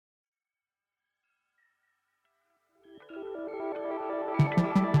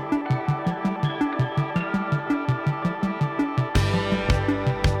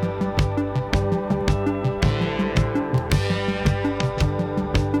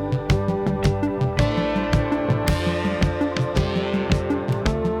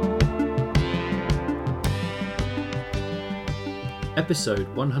Episode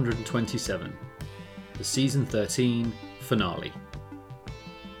 127, the Season 13 finale.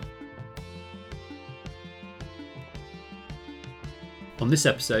 On this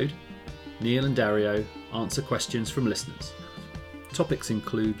episode, Neil and Dario answer questions from listeners. Topics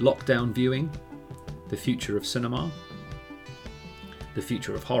include lockdown viewing, the future of cinema, the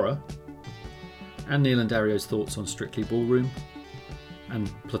future of horror, and Neil and Dario's thoughts on Strictly Ballroom,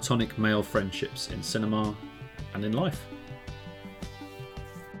 and platonic male friendships in cinema and in life.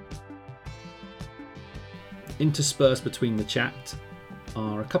 Interspersed between the chat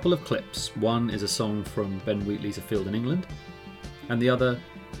are a couple of clips. One is a song from Ben Wheatley's A Field in England, and the other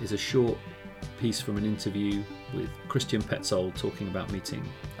is a short piece from an interview with Christian Petzold talking about meeting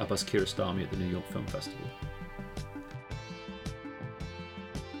Abbas Kiarostami at the New York Film Festival.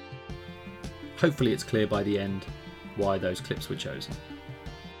 Hopefully it's clear by the end why those clips were chosen.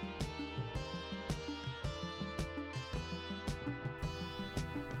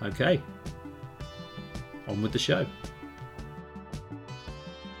 Okay, on with the show.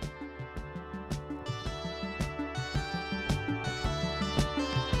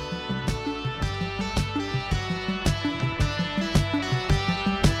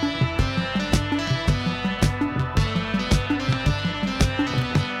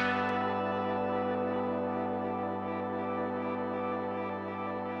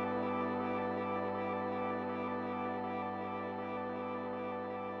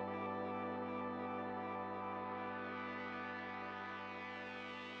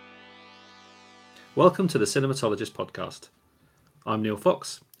 Welcome to the Cinematologist Podcast. I'm Neil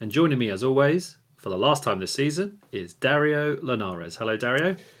Fox, and joining me as always, for the last time this season, is Dario Linares. Hello,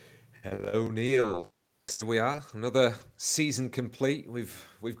 Dario. Hello, Neil. Here we are, another season complete. We've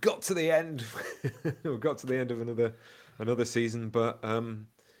got to the end. We've got to the end of another season, but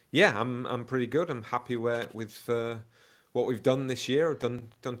yeah, I'm pretty good. I'm happy with what we've done this year. I've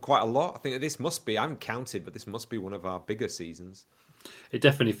done quite a lot. I think this must be, I haven't counted, but this must be one of our bigger seasons. It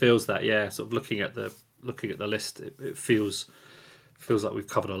definitely feels that, yeah. Sort of looking at the list, it feels like we've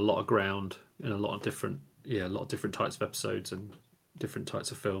covered a lot of ground in a lot of different types of episodes and different types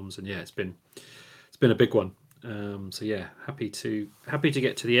of films, and yeah, it's been a big one. So yeah, happy to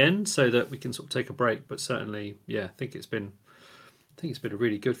get to the end so that we can sort of take a break. But certainly, yeah, I think it's been a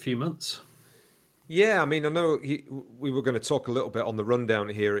really good few months. Yeah, I mean, I know we were going to talk a little bit on the rundown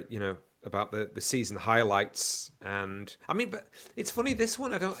here, about the season highlights, and I mean, but it's funny, this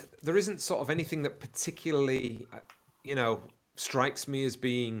one, there isn't sort of anything that particularly, strikes me as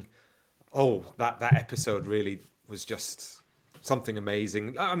being, oh, that episode really was just something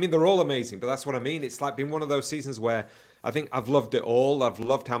amazing. I mean, they're all amazing, but that's what I mean. It's like been one of those seasons where I think I've loved it all. I've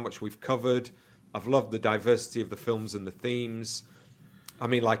loved how much we've covered. I've loved the diversity of the films and the themes. I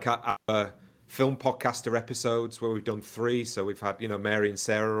mean, like our film podcaster episodes where we've done 3. So we've had, Mary and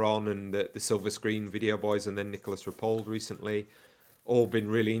Sarah on, and the Silver Screen Video Boys, and then Nicholas Rapold recently. All been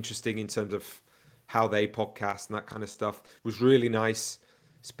really interesting in terms of how they podcast and that kind of stuff. It was really nice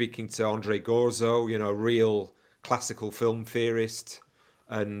speaking to Andre Gorzo, real classical film theorist,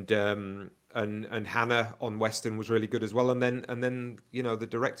 and Hannah on Western was really good as well. And then the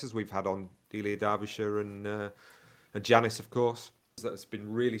directors we've had on, Delia Derbyshire and Janice, of course. That's been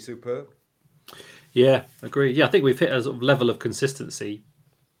really superb. Yeah, agree. Yeah, I think we've hit a sort of level of consistency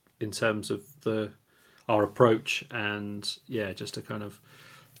in terms of our approach, and yeah, just a kind of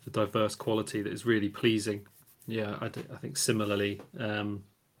the diverse quality that is really pleasing. Yeah, I think similarly,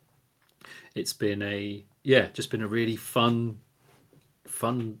 it's been just been a really fun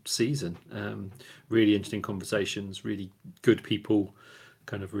season. Really interesting conversations, really good people,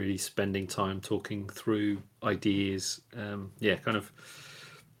 kind of really spending time talking through ideas. Kind of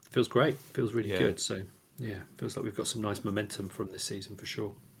feels great. Feels really good. So yeah, feels like we've got some nice momentum from this season for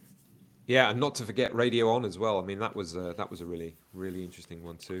sure. Yeah, and not to forget Radio On as well. I mean, that was a really, really interesting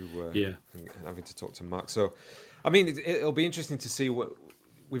one too. Having to talk to Mark. So, I mean, it'll be interesting to see what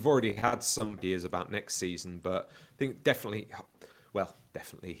we've already had some ideas about next season, but I think definitely,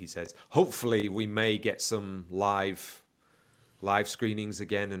 he says, hopefully we may get some live screenings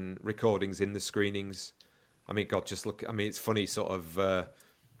again and recordings in the screenings. I mean, God, just look. I mean, it's funny, sort of.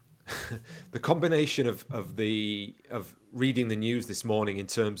 The combination of reading the news this morning in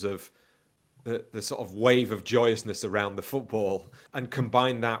terms of the sort of wave of joyousness around the football, and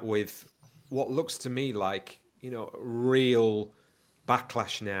combine that with what looks to me like real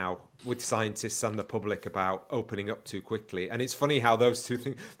backlash now with scientists and the public about opening up too quickly. And it's funny how those two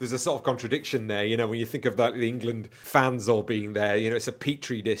things, there's a sort of contradiction there, when you think of that, the England fans all being there, it's a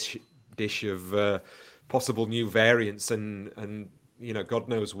petri dish of possible new variants, and God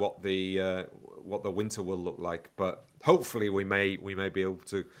knows what the what the winter will look like. But hopefully we may be able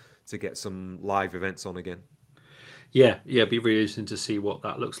to get some live events on again. Yeah, it'd be really interesting to see what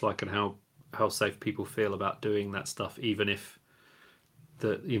that looks like and how safe people feel about doing that stuff, even if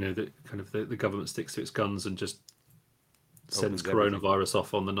the government sticks to its guns and just sends coronavirus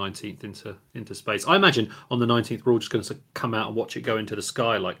off on the 19th into space. I imagine on the 19th we're all just going to come out and watch it go into the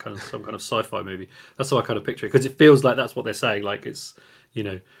sky like kind of some kind of sci-fi movie. That's how I kind of picture it, because it feels like that's what they're saying. Like it's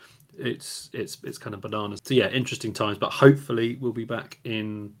it's kind of bananas. So yeah, interesting times. But hopefully we'll be back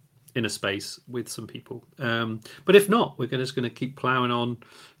in a space with some people. But if not, we're just going to keep ploughing on,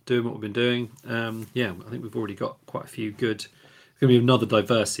 doing what we've been doing. Yeah, I think we've already got quite a few good. It's going to be another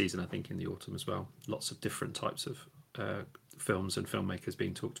diverse season, I think, in the autumn as well. Lots of different types of films and filmmakers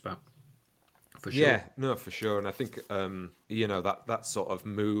being talked about. For sure. Yeah, no, for sure. And I think that sort of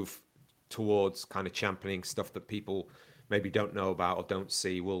move towards kind of championing stuff that people maybe don't know about or don't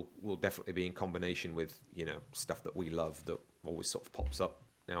see will definitely be in combination with stuff that we love that always sort of pops up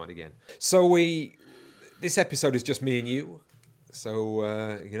now and again. So this episode is just me and you,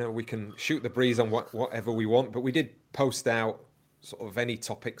 so we can shoot the breeze on whatever we want, but we did post out sort of any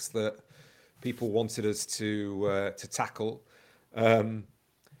topics that people wanted us to tackle.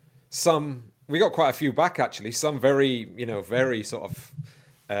 Some we got quite a few back, actually, some very sort of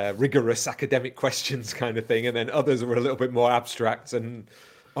rigorous academic questions kind of thing, and then others were a little bit more abstract, and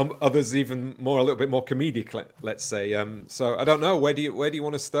others even a little bit more comedic, let's say. So I don't know, where do you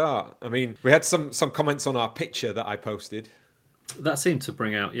want to start? I mean, we had some comments on our picture that I posted. That seemed to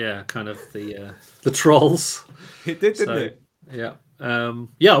bring out, kind of the trolls. It did, didn't it? Yeah.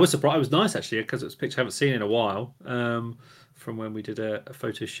 I was surprised. It was nice, actually, because it was a picture I haven't seen in a while, from when we did a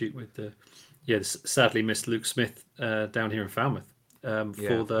photo shoot with the sadly missed Luke Smith down here in Falmouth.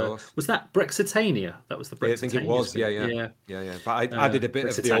 Was that Brexitania? That was the Brexitania. I think it was. Yeah. But I did a bit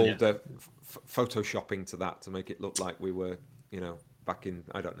of the old photoshopping to that to make it look like we were, back in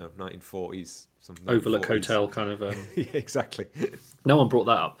 1940s. Overlook Hotel kind of. Yeah, exactly. No one brought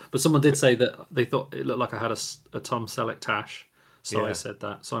that up, but someone did say that they thought it looked like I had a Tom Selleck tash. So I said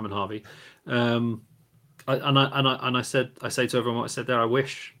that, Simon Harvey. I say to everyone what I said there. I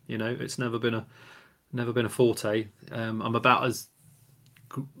wish, it's never been a forte. I'm about as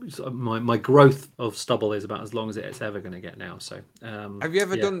my growth of stubble is about as long as it's ever going to get now. So have you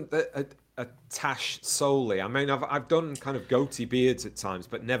ever done a tash solely? I mean, I've done kind of goatee beards at times,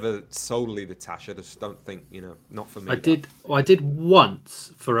 but never solely the tash. I just don't think, not for me. I did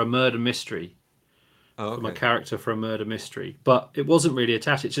once for a murder mystery. Okay. For my character for a murder mystery, but it wasn't really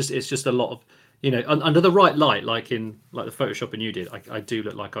attached. It's just a lot of, under the right light, like in the photoshopping you did. I do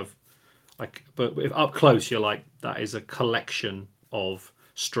look like but if up close, you're like, that is a collection of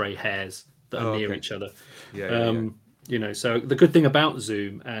stray hairs that are near each other. So the good thing about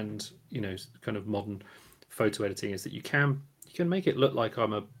Zoom and kind of modern photo editing is that you can make it look like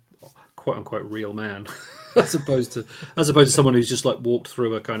I'm a quote unquote real man, as opposed to someone who's just like walked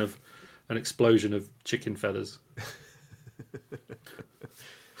through a kind of an explosion of chicken feathers.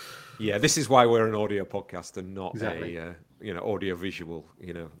 Yeah, this is why we're an audio podcast and not exactly. a audio visual.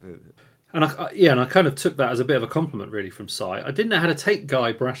 And I kind of took that as a bit of a compliment, really, from Si. I didn't know how to take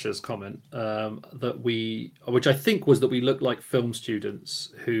Guy Brasher's comment which I think was that we looked like film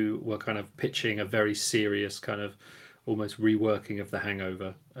students who were kind of pitching a very serious kind of almost reworking of the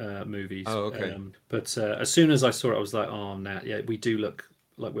Hangover movies. Oh, okay. But as soon as I saw it, I was like, oh, nah, yeah, we do look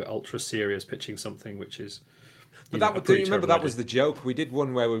like we're ultra serious pitching something which is. But do you remember that was the joke? We did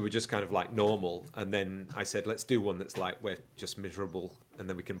one where we were just kind of like normal, and then I said, let's do one that's like we're just miserable, and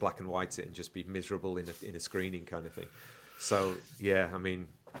then we can black and white it and just be miserable in a screening kind of thing. So yeah, I mean,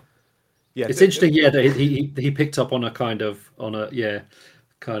 yeah, it's interesting. That he picked up on a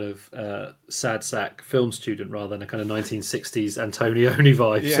sad sack film student rather than a kind of 1960s Antonioni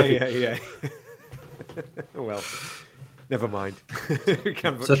vibe. Yeah. Well. Never mind.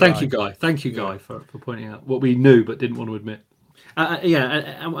 So thank you, Guy. Thank you, Guy, for pointing out what we knew but didn't want to admit.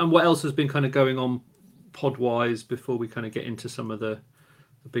 And what else has been kind of going on pod-wise before we kind of get into some of the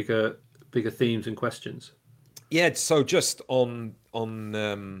bigger themes and questions? Yeah, so just on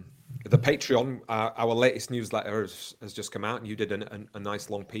the Patreon, our latest newsletter has just come out, and you did a nice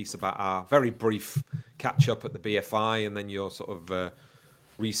long piece about our very brief catch-up at the BFI, and then your sort of...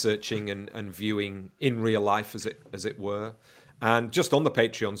 researching and viewing in real life, as it were. And just on the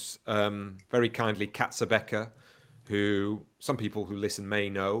Patreons, very kindly, Kat Sabeka, who some people who listen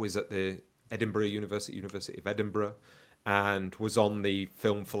may know, is at the University of Edinburgh, and was on the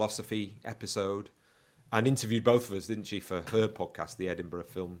film philosophy episode and interviewed both of us, didn't she, for her podcast, the Edinburgh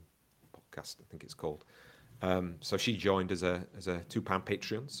Film Podcast, I think it's called. So she joined as a £2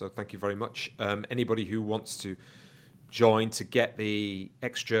 Patreon. So thank you very much. Anybody who wants to join to get the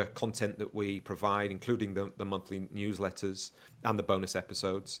extra content that we provide, including the monthly newsletters and the bonus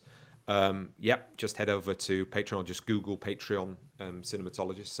episodes, just head over to Patreon. Just Google Patreon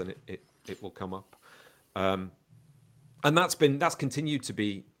cinematologists, and it will come up. And that's continued to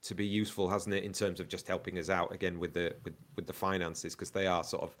be useful, hasn't it, in terms of just helping us out again with the finances, because they are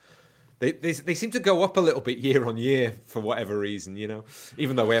sort of they seem to go up a little bit year on year for whatever reason,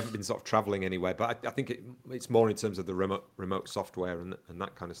 even though we haven't been sort of traveling anywhere. But I think it's more in terms of the remote software and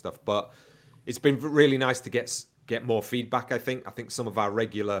that kind of stuff. But it's been really nice to get more feedback. I think some of our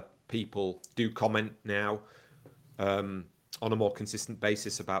regular people do comment now on a more consistent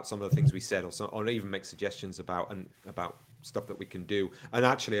basis about some of the things we said, or even make suggestions about stuff that we can do. And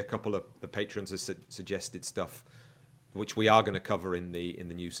actually, a couple of the patrons have suggested stuff which we are going to cover in the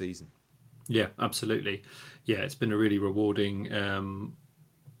new season. Yeah, absolutely. Yeah, it's been a really rewarding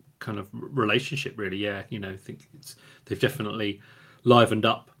kind of relationship, really. Yeah, I think they've definitely livened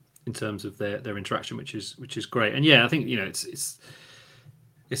up in terms of their interaction, which is great. And yeah, I think it's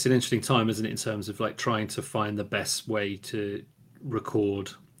an interesting time, isn't it, in terms of like trying to find the best way to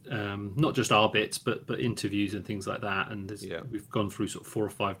record not just our bits, but interviews and things like that. And we've gone through sort of 4 or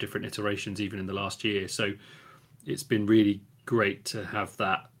 5 different iterations even in the last year. So it's been really great to have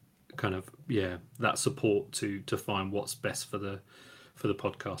that kind of that support to find what's best for the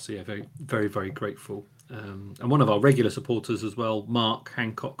podcast. So yeah, very very very grateful. And one of our regular supporters as well, Mark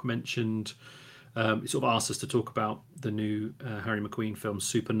Hancock, mentioned sort of asked us to talk about the new Harry McQueen film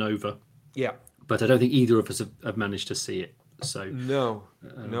Supernova. Yeah, but I don't think either of us have managed to see it. So no,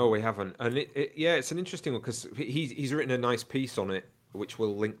 we haven't. And it's an interesting one, because he's written a nice piece on it, which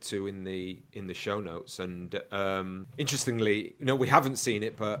we'll link to in the show notes. And interestingly, we haven't seen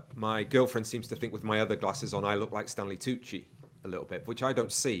it, but my girlfriend seems to think with my other glasses on I look like Stanley Tucci a little bit, which I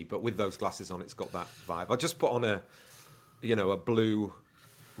don't see, but with those glasses on, it's got that vibe. I'll just put on a blue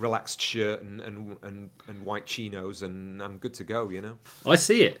relaxed shirt and white chinos, and I'm good to go. I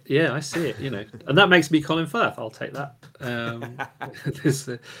see it. Yeah, I see it. And that makes me Colin Firth. I'll take that. I can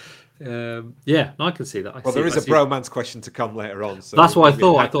see that. There is a bromance question to come later on. So that's what I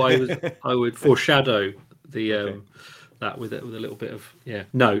thought. I thought I would foreshadow the that with a little bit of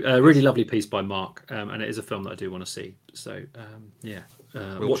really lovely piece by Mark, and it is a film that I do want to see. So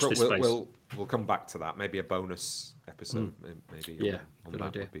watch this space. We'll come back to that. Maybe a bonus episode. Maybe on that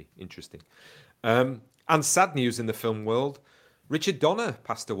idea. Would be interesting. And sad news in the film world: Richard Donner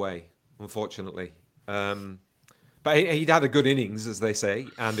passed away, unfortunately. But he'd had a good innings, as they say,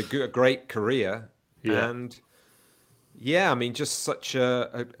 and a great career. Yeah. And just such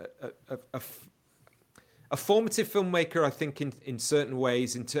a formative filmmaker, I think, in certain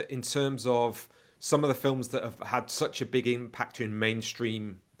ways, in terms of some of the films that have had such a big impact in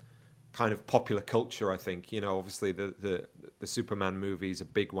mainstream kind of popular culture. I think, obviously the Superman movie is a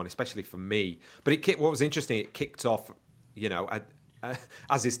big one, especially for me. But what was interesting, it kicked off,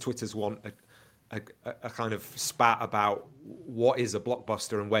 as is Twitter's want, a kind of spat about what is a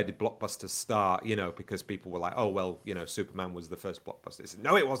blockbuster and where did blockbusters start, because people were like, oh, well, Superman was the first blockbuster. They said,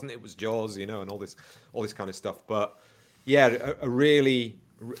 no, it wasn't. It was Jaws, and all this kind of stuff. But yeah, a really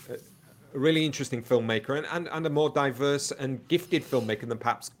interesting filmmaker and a more diverse and gifted filmmaker than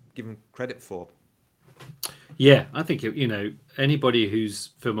perhaps given credit for. Yeah, I think, anybody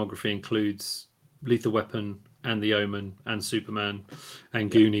whose filmography includes Lethal Weapon and The Omen and Superman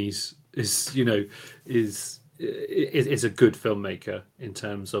and Goonies is a good filmmaker in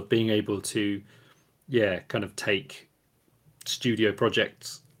terms of being able to kind of take studio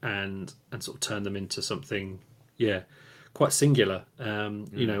projects and sort of turn them into something quite singular.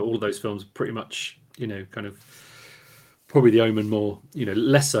 All of those films pretty much kind of probably The Omen more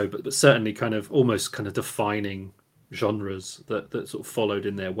less so, but certainly kind of almost kind of defining genres that sort of followed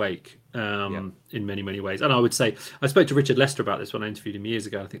in their wake in many ways. And I would say, I spoke to Richard Lester about this when I interviewed him years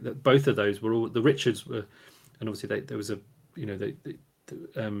ago. I think that both of those were all, the Richards were, and obviously there was a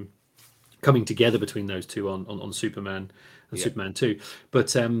coming together between those two on Superman and Superman 2.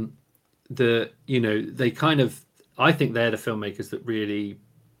 But they kind of, I think they're the filmmakers that really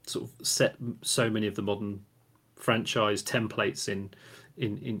sort of set so many of the modern franchise templates in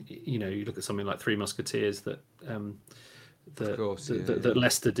you look at something like Three Musketeers that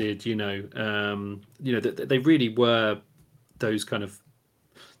Lester did, that they really were those kind of,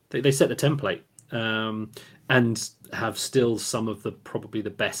 they set the template, and have still some of the probably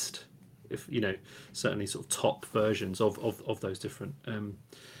the best, if certainly sort of top versions of those different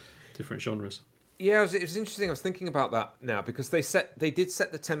genres. Yeah, it was interesting. I was thinking about that now, because they did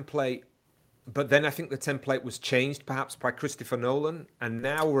set the template but then I think the template was changed perhaps by Christopher Nolan, and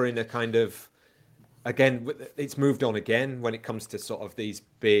now we're in a kind of, again, it's moved on again when it comes to sort of these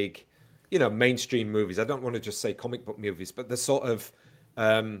big, mainstream movies. I don't want to just say comic book movies, but the sort of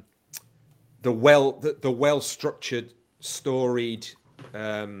the well structured, storied,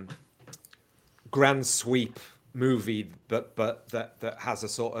 grand sweep movie, but that has a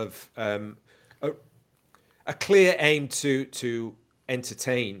sort of a clear aim to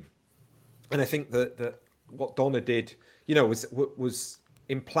entertain. And I think that what Donner did, was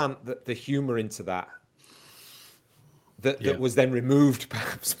implant the humor into that was then removed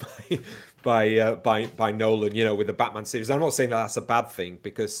perhaps by Nolan, with the Batman series. I'm not saying that that's a bad thing,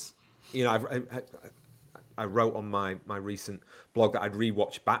 because I wrote on my recent blog that I'd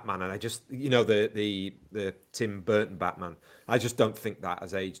rewatched Batman, and I just, the Tim Burton Batman, I just don't think that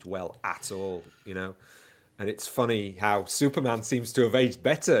has aged well at all, And it's funny how Superman seems to have aged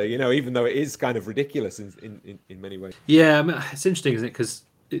better, even though it is kind of ridiculous in many ways. Yeah, I mean, it's interesting, isn't it? Because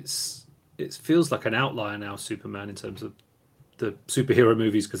it feels like an outlier now, Superman, in terms of the superhero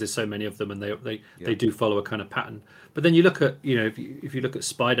movies, because there's so many of them, and they do follow a kind of pattern. But then you look at, if you look at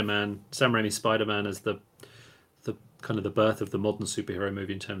Spider-Man, Sam Raimi's Spider-Man as the kind of the birth of the modern superhero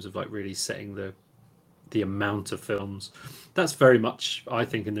movie in terms of like really setting the amount of films. That's very much, I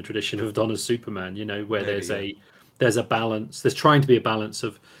think, in the tradition of Donner's Superman, where maybe, there's a balance. There's trying to be a balance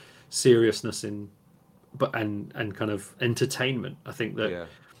of seriousness and kind of entertainment. I think that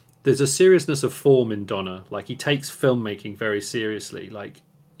there's a seriousness of form in Donner. Like, he takes filmmaking very seriously. Like,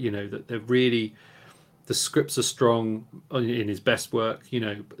 that they're really, the scripts are strong in his best work.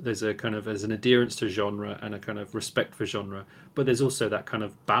 There's an adherence to genre and a kind of respect for genre, but there's also that kind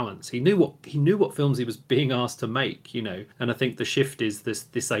of balance. He knew what films he was being asked to make, and I think the shift is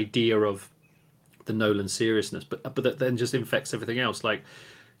this idea of the Nolan seriousness, but that then just infects everything else. Like,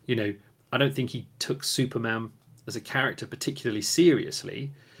 I don't think he took Superman as a character particularly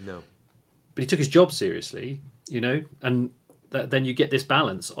seriously. No, but he took his job seriously, and then you get this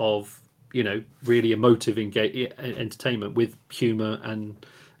balance of, really emotive entertainment with humor, and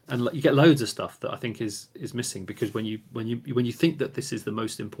you get loads of stuff that I think is missing, because when you think that this is the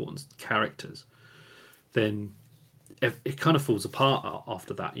most important characters, then it kind of falls apart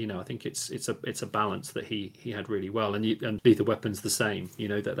after that. I think it's a balance that he had really well, and Lethal Weapon's the same.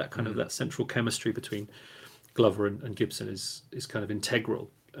 That kind of that central chemistry between Glover and Gibson is kind of integral,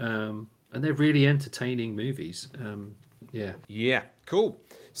 and they're really entertaining movies. Yeah, cool.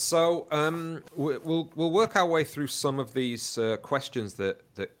 So we'll work our way through some of these questions that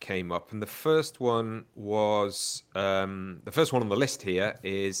came up, and the first one was on the list here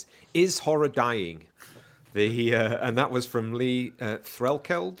is horror dying? And that was from Lee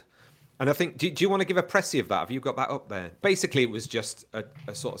Threlkeld. And I think, do you want to give a précis of that? Have you got that up there? Basically, it was just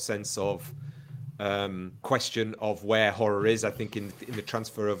a sort of sense of question of where horror is. I think in the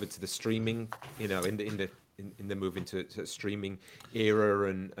transfer over to the streaming, in the move into streaming era,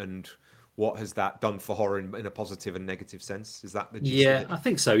 and what has that done for horror in a positive and negative sense? Is that the gist of it? I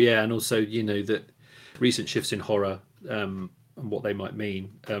think so. Yeah, and also that recent shifts in horror and what they might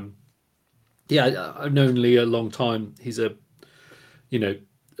mean. I've known Lee a long time. He's a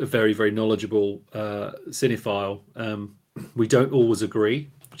very, very knowledgeable cinephile. We don't always agree,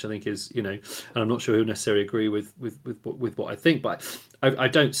 which I think is, and I'm not sure he'll necessarily agree with what I think, but I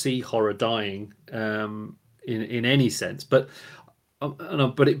don't see horror dying in any sense. But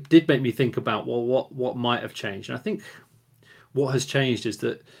it did make me think about, well, what might have changed. And I think what has changed is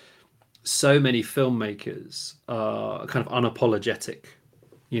that so many filmmakers are kind of unapologetic.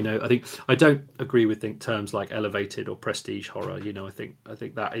 I don't agree with terms like elevated or prestige horror. I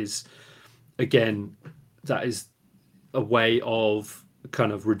think that is, again, that is a way of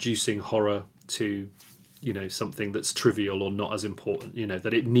kind of reducing horror to, something that's trivial or not as important.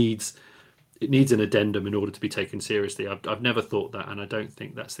 That it needs an addendum in order to be taken seriously. I've never thought that, and I don't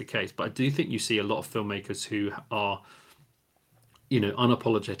think that's the case. But I do think you see a lot of filmmakers who are,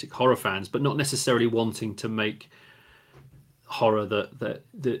 unapologetic horror fans, but not necessarily wanting to make horror that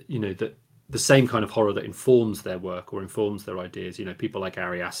the same kind of horror that informs their work or informs their ideas. People like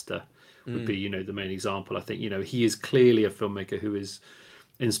Ari Aster would be the main example. I think he is clearly a filmmaker who is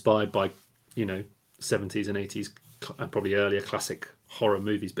inspired by 70s and 80s and probably earlier classic horror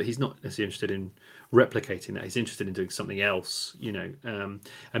movies, but he's not necessarily interested in replicating that. He's interested in doing something else, and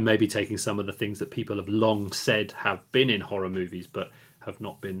maybe taking some of the things that people have long said have been in horror movies but have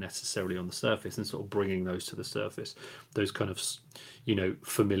not been necessarily on the surface, and sort of bringing those to the surface, those kind of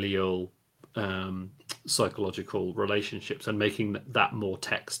familial psychological relationships, and making that more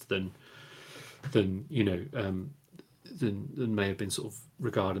text than than may have been sort of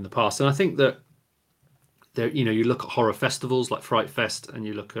regarded in the past. And I think that there, you look at horror festivals like Fright Fest, and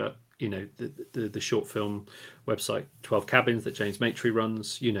you look at the short film website 12 Cabins that James Maitrey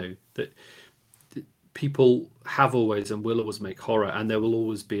runs. That people have always and will always make horror, and there will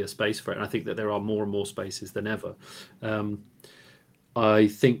always be a space for it. And I think that there are more and more spaces than ever. I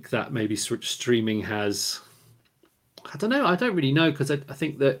think that maybe streaming has, I don't know, I don't really know, because I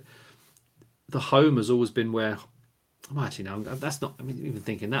think that the home has always been where, well, actually, no, that's not, I mean, even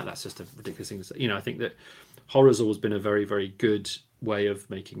thinking that's just a ridiculous thing to say. I think that horror's always been a very, very good way of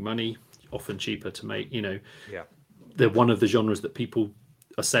making money, often cheaper to make. They're one of the genres that people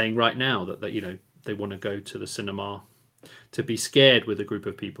are saying right now that they want to go to the cinema to be scared with a group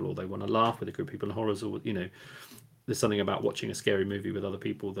of people, or they want to laugh with a group of people. And horrors, or there's something about watching a scary movie with other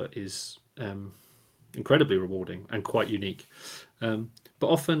people that is incredibly rewarding and quite unique. But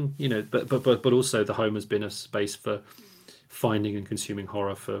often, but also the home has been a space for finding and consuming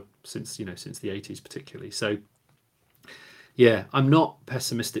horror since the 80s particularly. So yeah, I'm not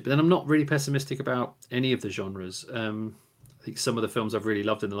pessimistic, but then I'm not really pessimistic about any of the genres. I think some of the films I've really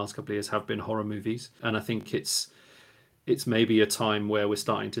loved in the last couple of years have been horror movies, and I think it's maybe a time where we're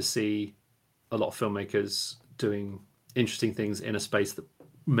starting to see a lot of filmmakers doing interesting things in a space that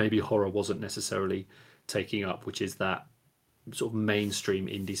maybe horror wasn't necessarily taking up, which is that sort of mainstream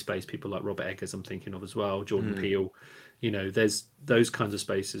indie space. People like Robert Eggers I'm thinking of as well, Jordan Peele. There's those kinds of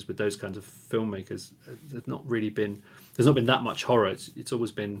spaces with those kinds of filmmakers. There's not been that much horror. It's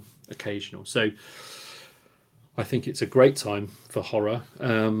always been occasional. So I think it's a great time for horror.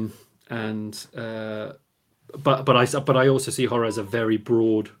 But I also see horror as a very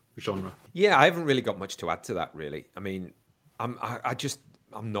broad genre. Yeah, I haven't really got much to add to that, really. I mean, I'm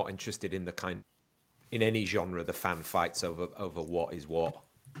not interested in in any genre, the fan fights over what is what.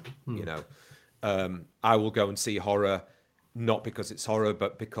 I will go and see horror not because it's horror,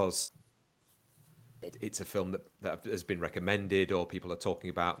 but because it's a film that has been recommended or people are talking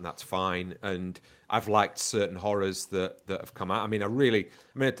about, and that's fine. And I've liked certain horrors that have come out. I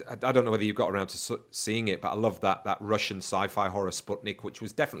don't know whether you got around to seeing it, but I love that Russian sci-fi horror Sputnik, which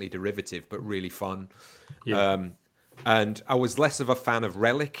was definitely derivative but really fun. Yeah. And I was less of a fan of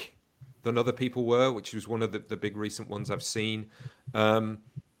Relic than other people were, which was one of the big recent ones I've seen. But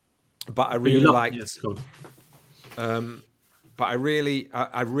I really liked. Yes, but I really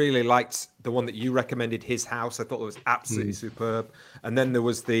liked the one that you recommended, His House. I thought it was absolutely superb. And then there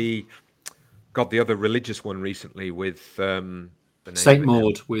was the other religious one recently with Saint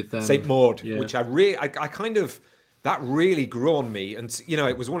Maud Saint Maud, yeah. Which I kind of, that really grew on me. And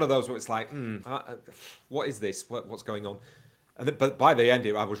it was one of those where it's like, what is this? What's going on? But by the end,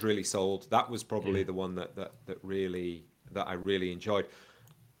 I was really sold. That was probably the one that I really enjoyed.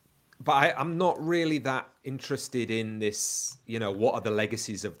 But I'm not really that interested in this, what are the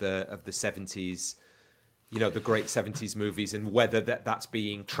legacies of the 70s, the great 70s movies, and whether that's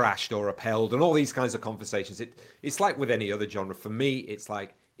being trashed or upheld and all these kinds of conversations. It's like with any other genre. For me, it's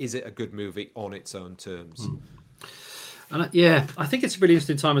like, is it a good movie on its own terms? And I think it's a really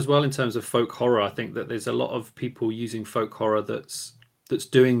interesting time as well in terms of folk horror. I think that there's a lot of people using folk horror that's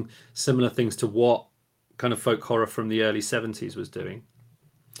doing similar things to what kind of folk horror from the early 70s was doing.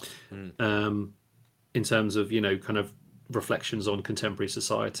 In terms of kind of reflections on contemporary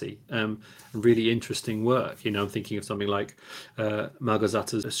society, really interesting work. I'm thinking of something like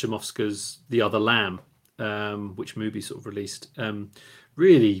Małgorzata Szymowska's The Other Lamb, which Mubi sort of released.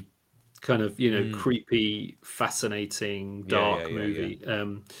 Really kind of creepy, fascinating, dark movie.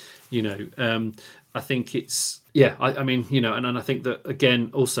 I think it's I mean and I think that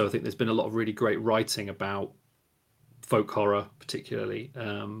again also I think there's been a lot of really great writing about folk horror, particularly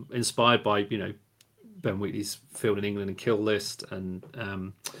inspired by Ben Wheatley's Field in England and Kill List, and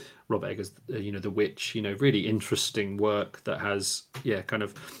Robert Eggers The Witch. Really interesting work that has kind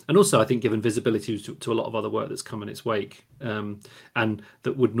of, and also I think given visibility to a lot of other work that's come in its wake, and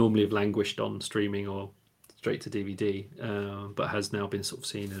that would normally have languished on streaming or straight to DVD, but has now been sort of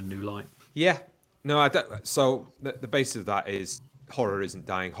seen in a new light. So the base of that is horror isn't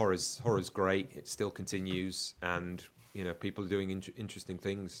dying. Horror's great. It still continues, and people are doing interesting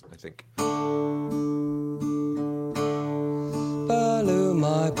things, I think. Baloo,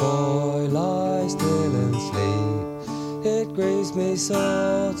 my boy, lie still and sleep. It grieves me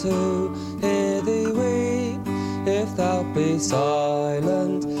so to hear thee weep. If thou be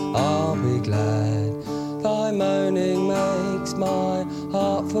silent, I'll be glad. Thy moaning makes my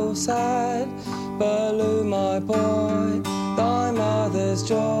heart full sad. Baloo, my boy, thy mother's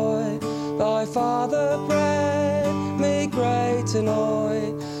joy, thy father bred me great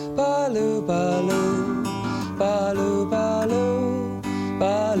annoy. Baloo, Baloo, Baloo, baloo,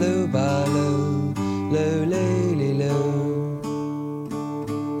 baloo, baloo, loo, lee, lee, loo.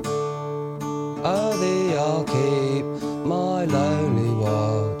 Oh, thee I'll keep my lonely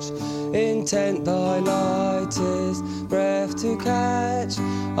watch, intent thy light is breath to catch.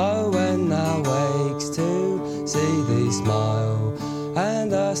 Oh, when thou wakes to see thee smile,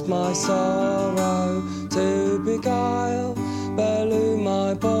 and thus my sorrow to beguile. Baloo,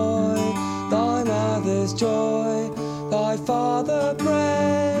 my boy, thy mother's joy, thy father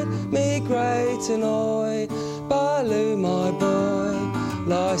bred me great annoy. Baloo, my boy,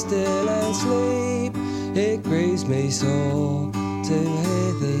 lie still and sleep, it grieves me sore to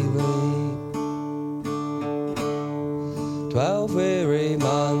hear thee weep. 12 weary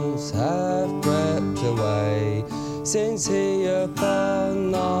months have crept away since he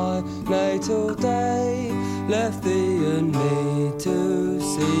upon thy natal day left thee and me to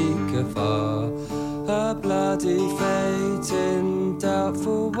seek afar a bloody fate in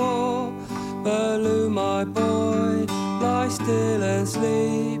doubtful war. Baloo, my boy, lie still and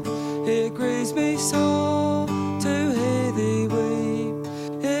sleep, it grieves me sore to hear thee weep.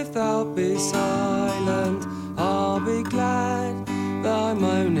 If thou be silent, I'll be glad, thy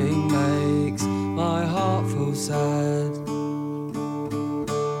moaning makes my heart full sad.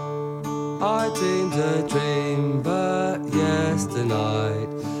 I dreamed a dream but yesternight,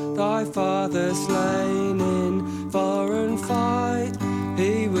 thy father slain in foreign fight.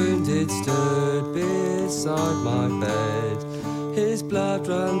 He wounded stood beside my bed, his blood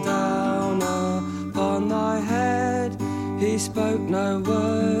ran down upon thy head. He spoke no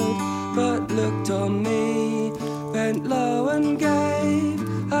word but looked on me, bent low and gave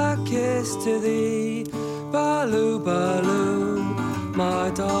a kiss to thee. Baloo, Baloo, my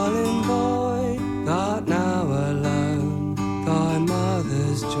darling boy, art now alone, thy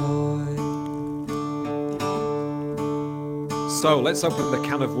mother's joy. So let's open the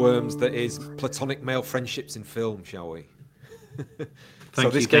can of worms that is platonic male friendships in film, shall we? So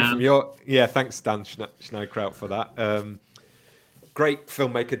this came from your... Yeah, thanks, Dan Schneidkraut, for that. Great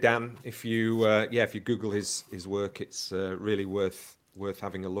filmmaker, Dan. If you Google his work, it's really worth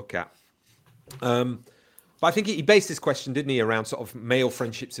having a look at. But I think he based his question, didn't he, around sort of male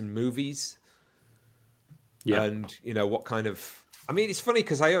friendships in movies? Yeah. And, what kind of... I mean, it's funny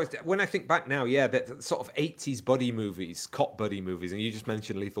because when I think back now, that sort of 80s buddy movies, cop buddy movies, and you just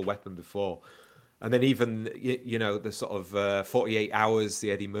mentioned Lethal Weapon before. And then even, the sort of 48 Hours,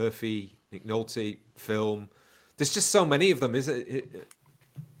 the Eddie Murphy, Nick Nolte film. There's just so many of them, isn't it?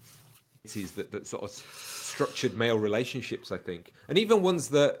 That sort of structured male relationships, I think. And even ones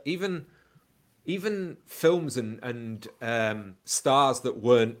that, even films and stars that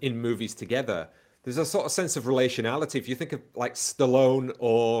weren't in movies together, there's a sort of sense of relationality. If you think of like Stallone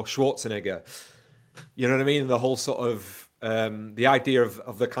or Schwarzenegger, you know what I mean? The whole sort of, the idea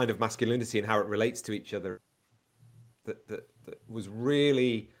of the kind of masculinity and how it relates to each other that was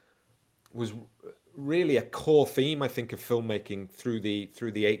really a core theme, I think, of filmmaking through the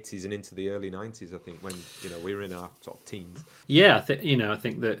 80s and into the early 90s, I think, when we were in our sort of teens. Yeah, I think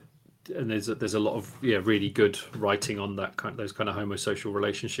that, and there's a lot of really good writing on that those kind of homosocial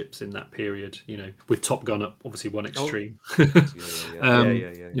relationships in that period, with Top Gun at obviously one extreme.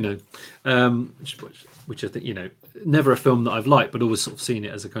 Which I think, never a film that I've liked, but always sort of seen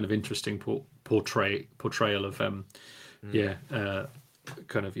it as a kind of interesting portrayal of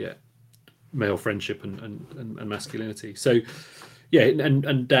male friendship and masculinity. So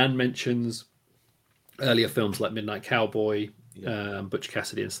and Dan mentions earlier films like Midnight Cowboy, Butch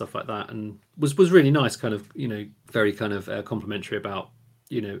Cassidy and stuff like that, and was really nice, kind of very kind of complimentary about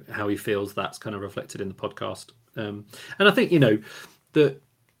how he feels that's kind of reflected in the podcast. And I think that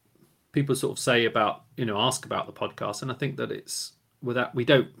people sort of say about ask about the podcast, and I think that it's without we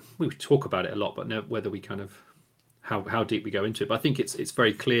talk about it a lot, but no, whether we kind of how deep we go into it. But I think it's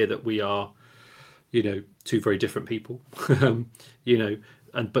very clear that we are two very different people,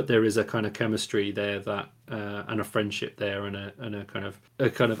 but there is a kind of chemistry there that and a friendship there, and a kind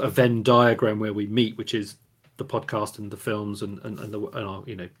of a Venn diagram where we meet, which is the podcast and the films and our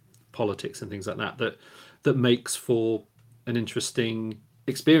politics and things like that makes for an interesting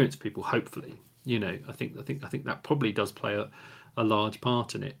experience for people, hopefully. I think that probably does play a large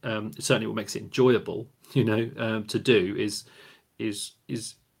part in it. Certainly what makes it enjoyable to do is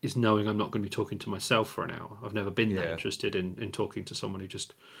knowing I'm not going to be talking to myself for an hour. I've never been that interested in talking to someone who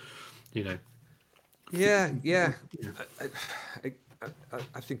just I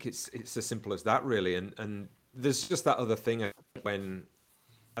think it's as simple as that, really. And there's just that other thing when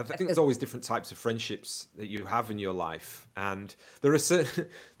I think there's always different types of friendships that you have in your life, and there are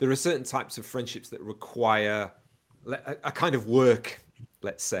certain types of friendships that require a kind of work,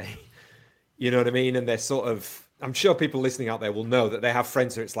 let's say. You know what I mean? And they're sort of, I'm sure people listening out there will know that they have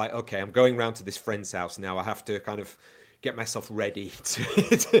friends where it's like, okay, I'm going round to this friend's house now. I have to kind of get myself ready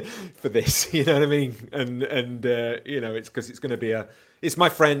for this. You know what I mean? And you know, it's because it's going to be it's my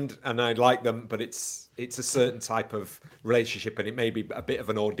friend and I like them, but it's a certain type of relationship and it may be a bit of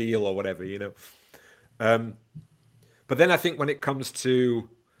an ordeal or whatever, you know. But then I think when it comes to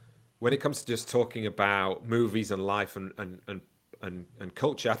just talking about movies and life and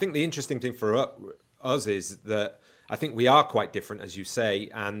culture, I think the interesting thing for us is that I think we are quite different, as you say,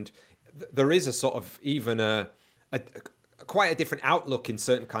 and there is a sort of even a quite a different outlook in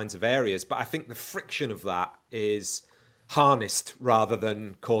certain kinds of areas. But I think the friction of that is harnessed rather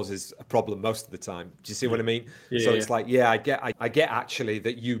than causes a problem most of the time. Do you see what I mean? Yeah, so it's like, yeah, I get actually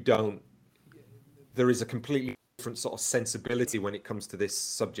that you don't. There is a completely different sort of sensibility when it comes to this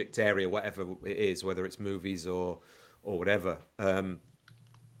subject area, whatever it is, whether it's movies or whatever.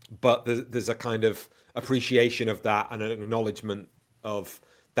 But there's a kind of appreciation of that and an acknowledgement of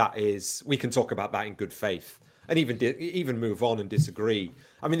that is, we can talk about that in good faith and even move on and disagree.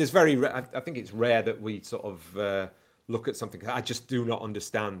 I mean, I think it's rare that we sort of look at something. I just do not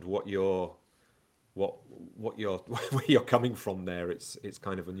understand where you're coming from there. It's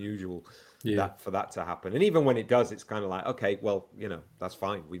kind of unusual for that to happen. And even when it does, it's kind of like, okay, well, you know, that's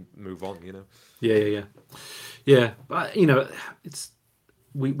fine. We move on, you know? Yeah. But, you know, it's,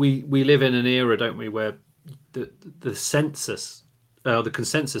 we live in an era, don't we, where the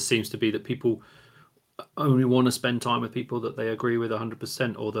consensus seems to be that people only want to spend time with people that they agree with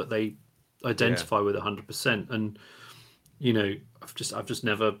 100% or that they identify with 100%. And, you know, I've just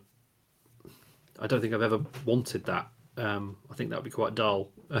never, I don't think I've ever wanted that. I think that would be quite dull,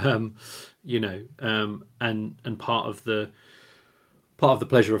 you know, and part of the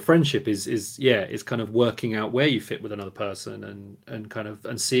pleasure of friendship is kind of working out where you fit with another person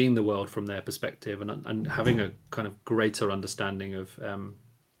and seeing the world from their perspective and having a kind of greater understanding of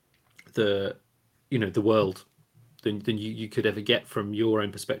the world than you could ever get from your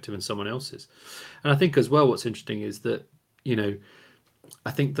own perspective and someone else's. And I think as well, what's interesting is that, you know,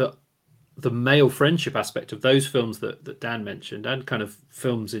 I think that the male friendship aspect of those films that Dan mentioned and kind of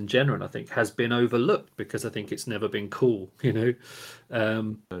films in general, I think has been overlooked because I think it's never been cool, you know.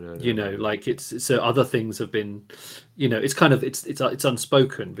 You know, like it's so other things have been, you know, it's kind of it's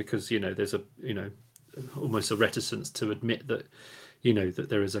unspoken because, you know, there's a, you know, almost a reticence to admit that, you know, that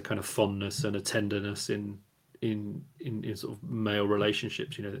there is a kind of fondness and a tenderness in sort of male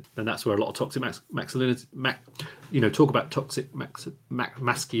relationships, you know, and that's where a lot of toxic masculinity, talk about toxic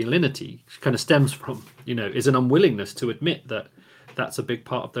masculinity kind of stems from, you know, is an unwillingness to admit that that's a big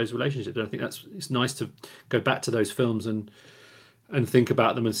part of those relationships. And I think it's nice to go back to those films and think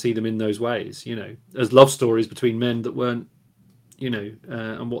about them and see them in those ways, you know, as love stories between men that weren't, you know,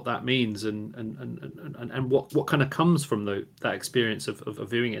 and what that means and what kind of comes from that experience of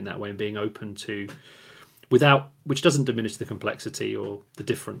viewing it in that way and being open to, which doesn't diminish the complexity or the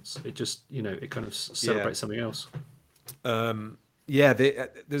difference. It just, you know, it kind of celebrates something else.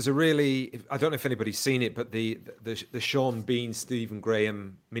 There's a really, I don't know if anybody's seen it, but the Sean Bean, Stephen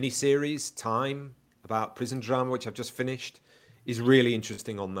Graham miniseries, Time, about prison drama, which I've just finished, is really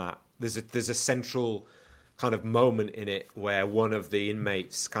interesting on that. There's a central kind of moment in it where one of the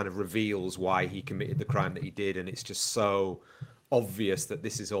inmates kind of reveals why he committed the crime that he did, and it's just so obvious that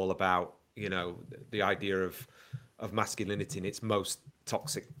this is all about, you know, the idea of masculinity in its most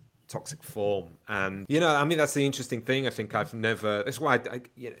toxic form. And, you know, I mean, that's the interesting thing. I think that's why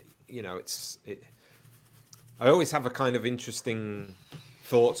I always have a kind of interesting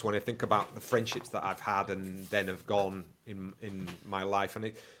thoughts when I think about the friendships that I've had and then have gone in my life.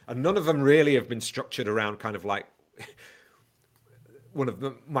 And none of them really have been structured around kind of like one of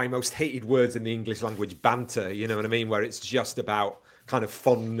my most hated words in the English language, banter, you know what I mean? Where it's just about kind of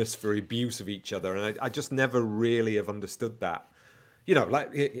fondness for abuse of each other. And I just never really have understood that. You know,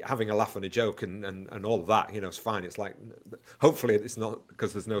 like having a laugh and a joke and all of that, you know, it's fine. It's like, hopefully it's not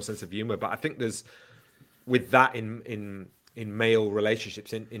because there's no sense of humor, but I think there's, with that in male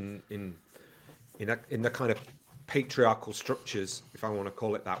relationships, in the kind of patriarchal structures, if I want to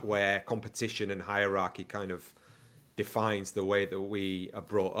call it that, where competition and hierarchy kind of defines the way that we are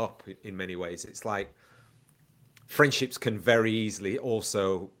brought up in many ways. It's like friendships can very easily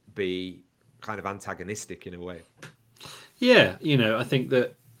also be kind of antagonistic in a way. Yeah, you know, I think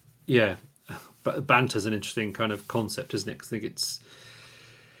that, but banter's an interesting kind of concept, isn't it? 'Cause I think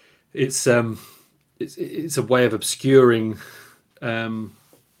it's a way of obscuring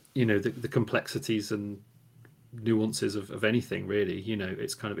the complexities and nuances of anything really.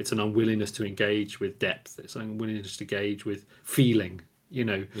 It's an unwillingness to engage with depth. It's an unwillingness to engage with feeling.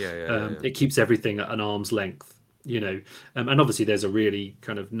 It keeps everything at an arm's length. And obviously there's a really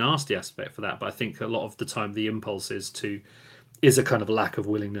kind of nasty aspect for that, but I think a lot of the time the impulse is a kind of lack of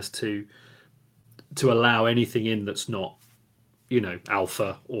willingness to allow anything in that's not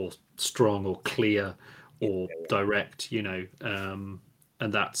alpha or strong or clear or direct. And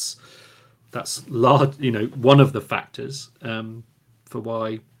that's large. One of the factors for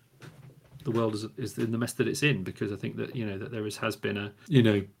why the world is in the mess that it's in, because I think that that there has been a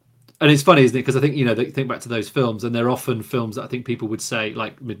and it's funny, isn't it? Because I think they think back to those films, and they're often films that I think people would say,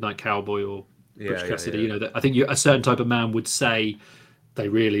 like Midnight Cowboy or Butch Cassidy. That I think a certain type of man would say they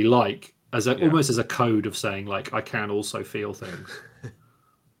really like almost as a code of saying, like, I can also feel things.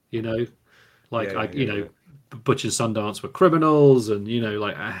 Butch and Sundance were criminals, and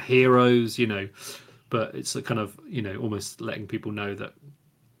like heroes. But it's a kind of almost letting people know that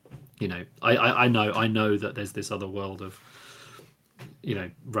I know that there's this other world of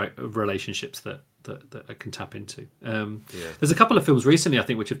relationships that I can tap into. There's a couple of films recently, I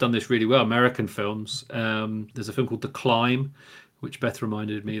think, which have done this really well. American films. There's a film called The Climb, which Beth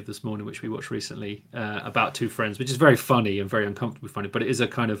reminded me of this morning, which we watched recently, about two friends, which is very funny and very uncomfortably funny, but it is a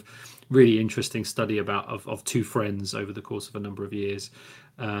kind of really interesting study of two friends over the course of a number of years,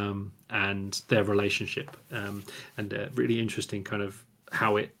 and their relationship, and a really interesting kind of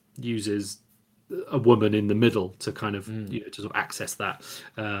how it uses a woman in the middle to kind of to sort of access that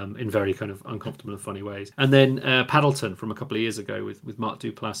in very kind of uncomfortable and funny ways. And then Paddleton from a couple of years ago with Mark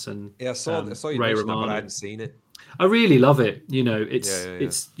Duplass and I saw you Ray mention that, Romano. but I hadn't seen it. I really love it.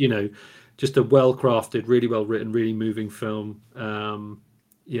 It's just a well crafted, really well written, really moving film. And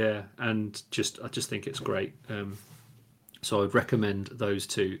I just think it's great. So I'd recommend those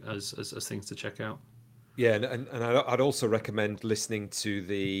two as things to check out. Yeah, and I'd also recommend listening to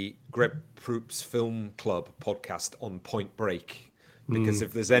the Greg Proops Film Club podcast on Point Break, because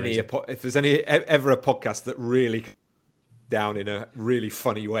if there's ever a podcast that really down in a really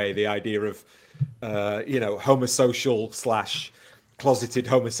funny way the idea of homosocial / closeted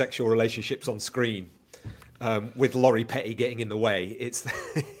homosexual relationships on screen, with Laurie Petty getting in the way, it's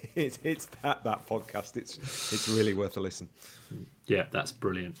that podcast. It's really worth a listen. Yeah, that's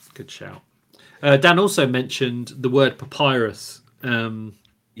brilliant. Good shout. Dan also mentioned the word papyrus. I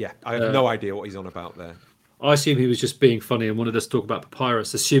have no idea what he's on about there. I assume he was just being funny and wanted us to talk about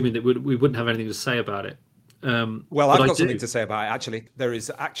papyrus, assuming that we wouldn't have anything to say about it. Well, I've got something to say about it, actually. There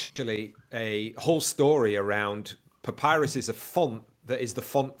is actually a whole story around papyrus is a font that is the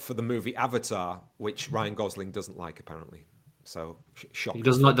font for the movie Avatar, which Ryan Gosling doesn't like, apparently. So, shock. He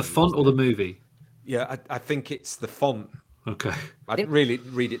doesn't like the font or the movie? Yeah, I think it's the font. Okay. I didn't really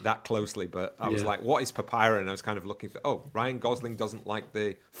read it that closely, but I was like, what is papyrus? And I was kind of looking for, Ryan Gosling doesn't like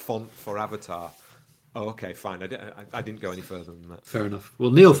the font for Avatar. Oh, okay, fine. I didn't go any further than that. Fair enough. Well,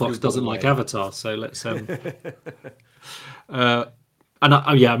 Neil Fox doesn't like Avatar, so let's. I mean,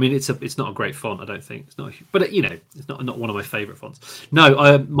 it's not a great font. I don't think it's not, but it's not one of my favourite fonts.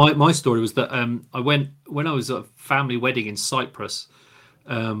 No, my story was that I went when I was at a family wedding in Cyprus.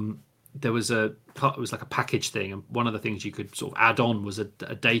 There was it was like a package thing, and one of the things you could sort of add on was a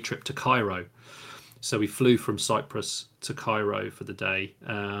day trip to Cairo. So we flew from Cyprus to Cairo for the day,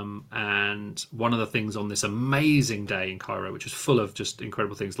 and one of the things on this amazing day in Cairo, which was full of just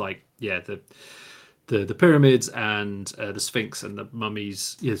incredible things like the pyramids and the Sphinx and the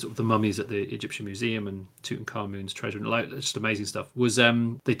mummies, sort of the mummies at the Egyptian Museum and Tutankhamun's treasure, and just amazing stuff, was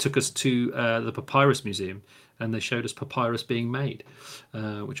they took us to the Papyrus Museum, and they showed us papyrus being made,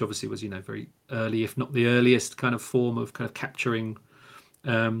 which obviously was very early, if not the earliest kind of form of kind of capturing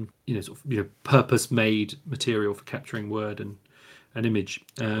purpose-made material for capturing word and an image.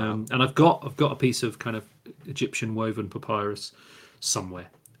 And I've got a piece of kind of Egyptian woven papyrus somewhere.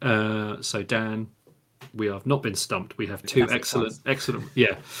 So Dan, we have not been stumped. We have two excellent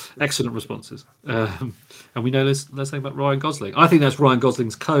responses. And we know there's something about Ryan Gosling. I think that's Ryan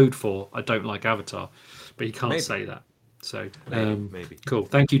Gosling's code for I don't like Avatar, but he can't say that. So maybe. Cool.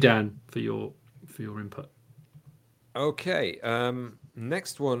 Thank you, Dan, for your input. Okay.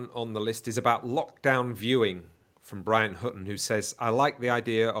 Next one on the list is about lockdown viewing from Brian Hutton, who says, I like the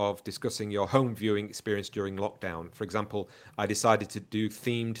idea of discussing your home viewing experience during lockdown. For example, I decided to do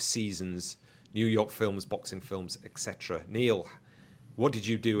themed seasons, New York films, boxing films, etc. Neil, what did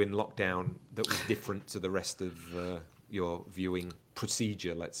you do in lockdown that was different to the rest of your viewing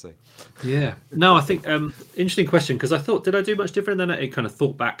procedure, let's say? Yeah. No, I think interesting question, because I thought, did I do much different? Then I kind of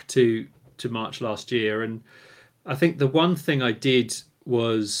thought back to March last year, and I think the one thing I did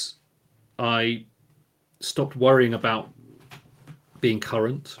was I stopped worrying about being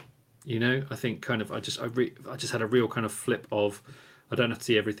current. I think kind of I just had a real kind of flip of I don't have to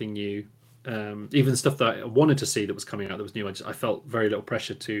see everything new. Even stuff that I wanted to see that was coming out that was new, I felt very little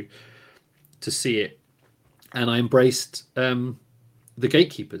pressure to see it, and I embraced the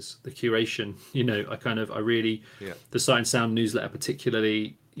gatekeepers, the curation. I really the Sight and Sound newsletter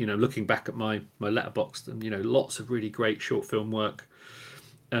particularly. Looking back at my letterbox, and lots of really great short film work,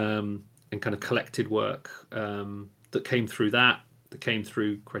 and kind of collected work that came through that came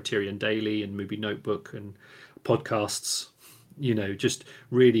through Criterion Daily and Movie Notebook and podcasts. Just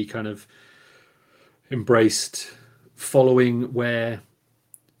really kind of embraced following where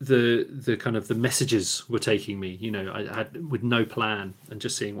the kind of the messages were taking me. I had with no plan and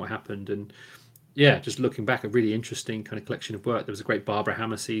just seeing what happened, and just looking back, a really interesting kind of collection of work. There was a great Barbara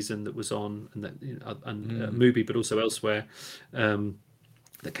Hammer season that was on, and that movie, but also elsewhere.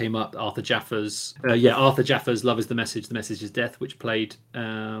 That came up, Arthur Jaffa's Love is the Message is Death, which played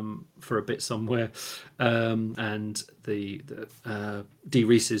for a bit somewhere, and the Dee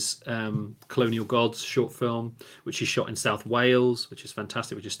Rees's Colonial Gods short film, which he shot in South Wales, which is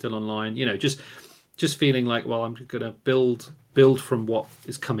fantastic, which is still online. Just feeling like, well, I'm going to build from what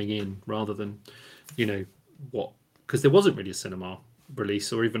is coming in rather than because there wasn't really a cinema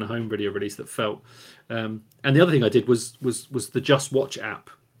release or even a home video release that felt. And the other thing I did was the Just Watch app.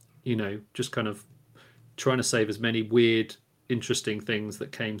 Just kind of trying to save as many weird, interesting things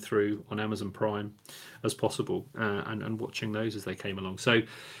that came through on Amazon Prime as possible, and watching those as they came along. So,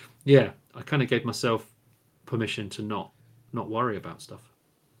 I kind of gave myself permission to not worry about stuff.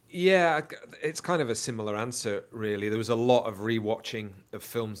 Yeah, it's kind of a similar answer, really. There was a lot of rewatching of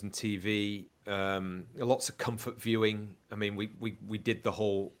films and TV, lots of comfort viewing. I mean, we did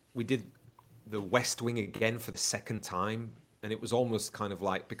the West Wing again for the second time, and it was almost kind of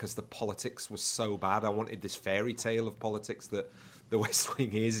like, because the politics was so bad, I wanted this fairy tale of politics that the West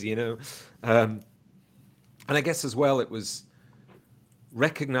Wing is, and I guess as well it was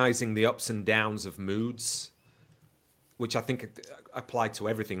recognizing the ups and downs of moods, which I think applied to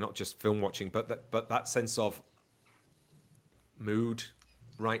everything, not just film watching, but that sense of mood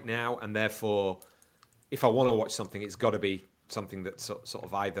right now, and therefore, if I want to watch something, it's got to be something that sort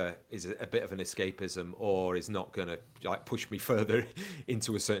of either is a bit of an escapism or is not going to like push me further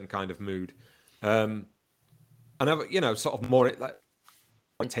into a certain kind of mood. And I've, sort of more like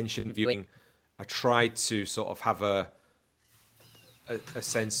intention viewing. I try to sort of have a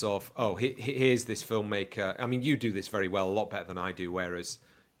sense of, here's this filmmaker. I mean, you do this very well, a lot better than I do. Whereas,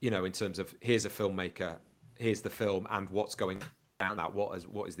 in terms of here's a filmmaker, here's the film, and what's going on,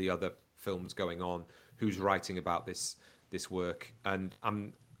 what is the other films going on, who's writing about this work. And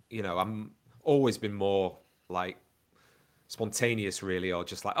I'm always been more like spontaneous, really, or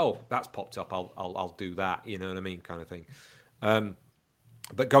just like, that's popped up, I'll do that. You know what I mean, kind of thing.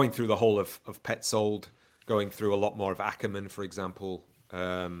 But going through the whole of Petzold, going through a lot more of Ackerman, for example.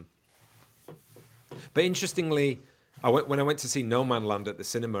 But interestingly, when I went to see No Man Land at the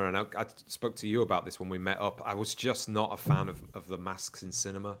cinema, and I spoke to you about this when we met up, I was just not a fan of the masks in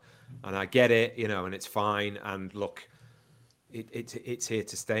cinema. And I get it, and it's fine. And look, it's here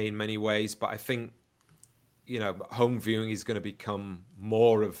to stay in many ways. But I think, home viewing is going to become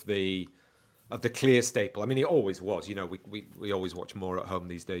more of the clear staple. I mean, it always was. We always watch more at home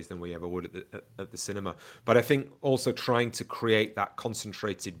these days than we ever would at the cinema. But I think also trying to create that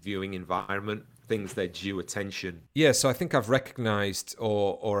concentrated viewing environment, things that due attention. Yeah, so I think I've recognized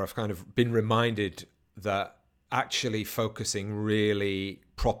or I've kind of been reminded that actually focusing really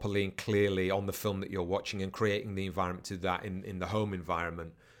properly and clearly on the film that you're watching and creating the environment to that in the home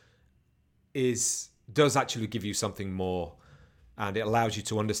environment does actually give you something more. And it allows you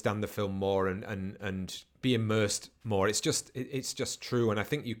to understand the film more and be immersed more. It's just true, and I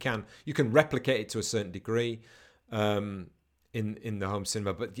think you can replicate it to a certain degree in the home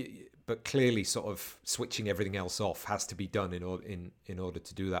cinema, but clearly, sort of switching everything else off has to be done in order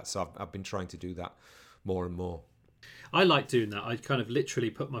to do that. So I've been trying to do that more and more. I like doing that. I kind of literally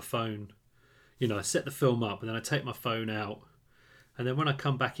put my phone, I set the film up and then I take my phone out, and then when I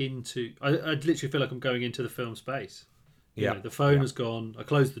come back into, I literally feel like I'm going into the film space. The phone has gone. I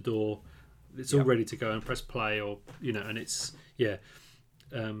close the door. It's all ready to go and press play, or and it's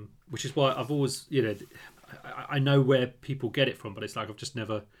which is why I've always I know where people get it from, but it's like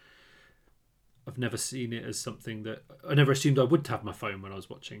I've never seen it as something that I never assumed I would have my phone when I was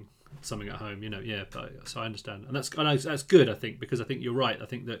watching something at home. But, so I understand, and that's good. I think, because I think you're right. I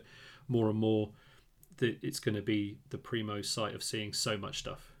think that more and more that it's going to be the primo site of seeing so much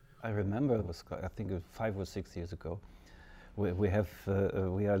stuff. I remember I think it was 5 or 6 years ago,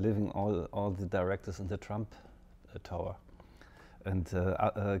 we are living all the directors in the Trump Tower, and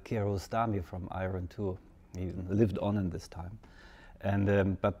Kiarostami from Iron 2, he lived on in this time,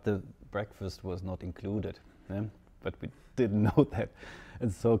 and but the breakfast was not included, yeah? But we didn't know that,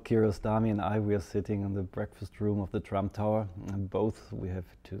 and so Kiarostami and I, we are sitting in the breakfast room of the Trump Tower, and both we have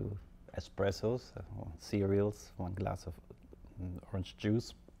 2 espressos, cereals, 1 glass of orange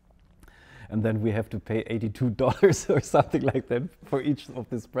juice. And then we have to pay $82 or something like that for each of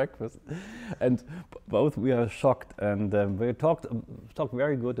this breakfast. And both we are shocked. And we talked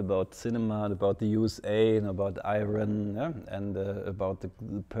very good about cinema, and about the USA, and about Iran, yeah? And about the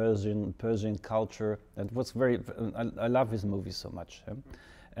Persian culture. And it was very, I love his movies so much. Yeah?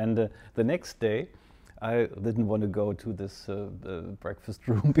 And the next day, I didn't want to go to this breakfast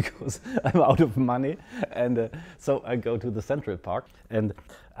room because I'm out of money, and so I go to the Central Park, and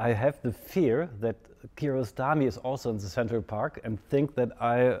I have the fear that Kiarostami is also in the Central Park and think that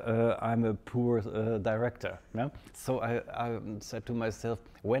I'm a poor director. Yeah? So I said to myself,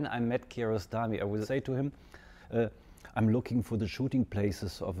 when I met Kiarostami, I would say to him, I'm looking for the shooting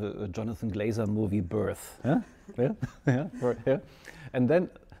places of a Jonathan Glazer movie, Birth. Yeah? Yeah? Yeah? Yeah? And then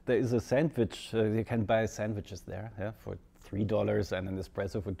there is a sandwich, you can buy sandwiches there, yeah, for $3 and an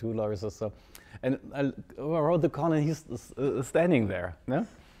espresso for $2 or so. And around the corner, he's standing there, yeah?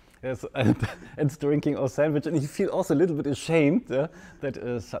 Yes, and drinking our sandwich. And you feel also a little bit ashamed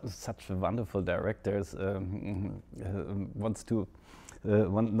that such a wonderful director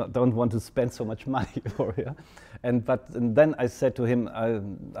don't want to spend so much money for here. And then I said to him,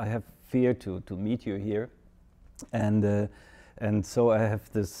 I have fear to meet you here. And so I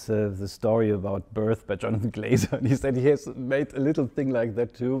have this the story about Birth by Jonathan Glazer, and he said he has made a little thing like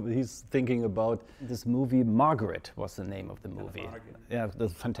that too. He's thinking about this movie, Margaret was the name of the movie. Yeah, the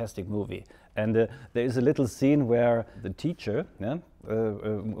fantastic movie. And there is a little scene where the teacher, yeah,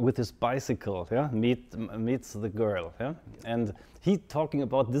 with his bicycle, yeah, meets the girl, yeah, and he talking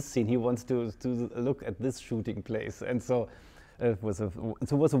about this scene. He wants to look at this shooting place, and so it was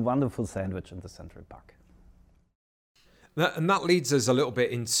a wonderful sandwich in the Central Park. And that leads us a little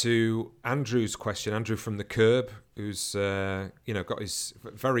bit into Andrew's question. Andrew from The Curb, who's got his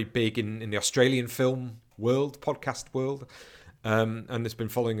very big in the Australian film world, podcast world, and has been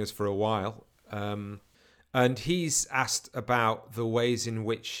following us for a while. And he's asked about the ways in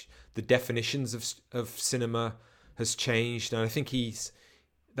which the definitions of cinema has changed. And I think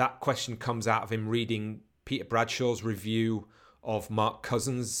that question comes out of him reading Peter Bradshaw's review of Mark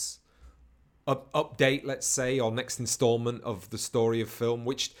Cousins' update, let's say, or next installment of The Story of Film,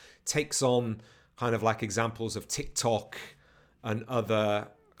 which takes on kind of like examples of TikTok and other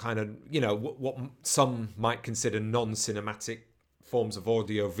kind of, what some might consider non-cinematic forms of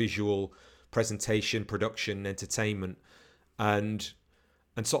audio visual presentation, production, entertainment, and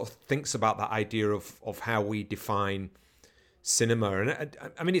sort of thinks about that idea of how we define cinema. And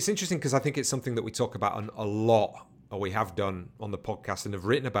I mean, it's interesting because I think it's something that we talk about a lot, or we have done on the podcast and have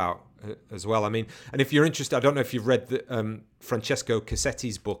written about as well. I mean, and if you're interested, I don't know if you've read Francesco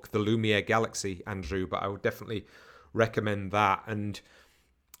Cassetti's book, The Lumiere Galaxy, Andrew, but I would definitely recommend that. And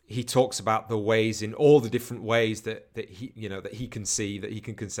he talks about the ways, in all the different ways that he can see, that he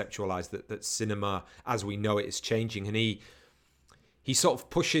can conceptualize that cinema as we know it is changing. And he sort of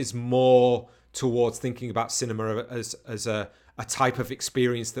pushes more towards thinking about cinema as a type of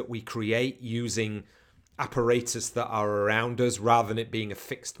experience that we create using apparatus that are around us, rather than it being a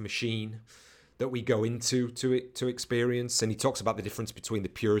fixed machine that we go into to experience. And he talks about the difference between the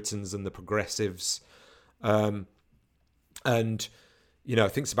Puritans and the progressives, and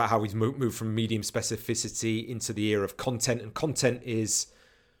thinks about how we've moved from medium specificity into the era of content, and content is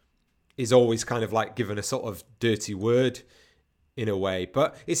always kind of like given a sort of dirty word in a way.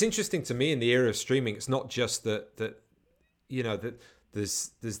 But it's interesting to me in the era of streaming, it's not just that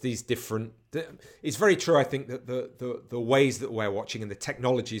there's these different. It's very true. I think that the ways that we're watching and the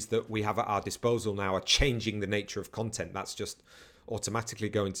technologies that we have at our disposal now are changing the nature of content. That's just automatically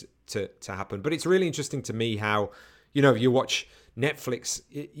going to happen. But it's really interesting to me how, if you watch Netflix,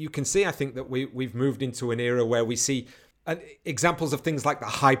 you can see, I think, that we've moved into an era where we see examples of things like the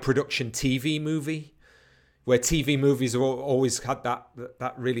high production TV movie, where TV movies have always had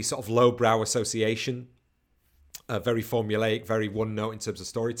that really sort of lowbrow association. Very formulaic, very one note in terms of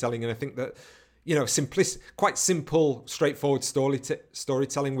storytelling. And I think that, quite simple, straightforward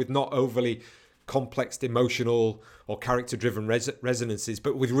storytelling with not overly complex emotional or character-driven resonances,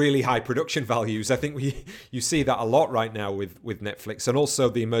 but with really high production values. I think you see that a lot right now with Netflix, and also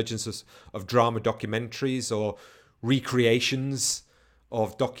the emergence of drama documentaries or recreations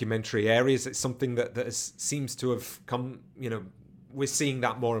documentary areas. It's something that seems to have come, we're seeing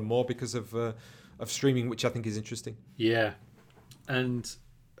that more and more because of streaming, which I think is interesting. Yeah. And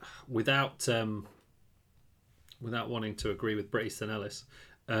without wanting to agree with Bret Easton Ellis,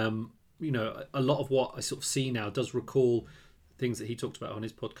 a lot of what I sort of see now does recall things that he talked about on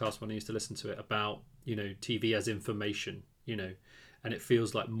his podcast when I used to listen to it about, TV as information, and it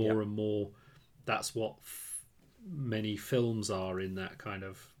feels like more and more that's what many films are in that kind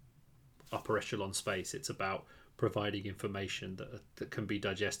of upper echelon space. It's about providing information that can be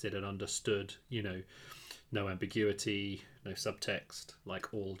digested and understood, no ambiguity, no subtext,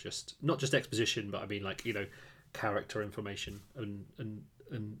 like all just, not just exposition, but I mean like, character information and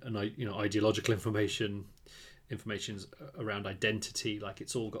ideological information's around identity. Like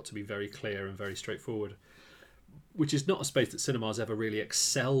it's all got to be very clear and very straightforward, which is not a space that cinema's ever really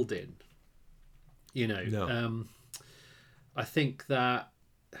excelled in. No. I think that,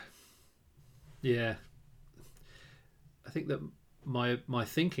 I think that my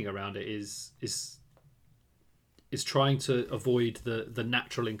thinking around it is trying to avoid the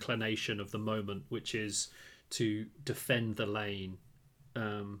natural inclination of the moment, which is to defend the lane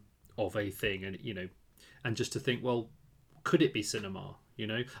of a thing, and just to think, well, could it be cinema?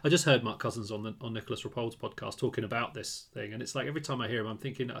 I just heard Mark Cousins on Nicholas Rapol's podcast talking about this thing, and it's like every time I hear him, I'm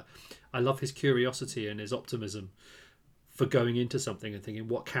thinking I love his curiosity and his optimism for going into something and thinking,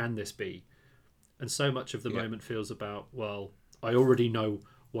 what can this be? And so much of the moment feels about, well, I already know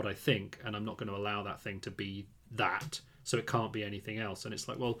what I think, and I'm not going to allow that thing to be that, so it can't be anything else. And it's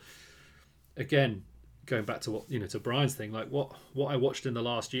like, well, again, going back to what to Brian's thing, like what I watched in the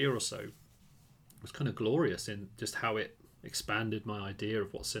last year or so was kind of glorious in just how it expanded my idea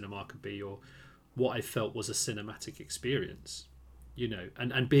of what cinema could be, or what I felt was a cinematic experience,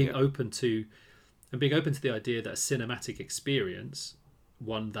 and being open to the idea that a cinematic experience,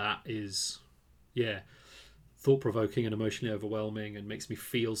 one that is thought-provoking and emotionally overwhelming and makes me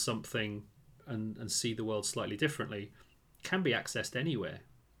feel something and see the world slightly differently, can be accessed anywhere.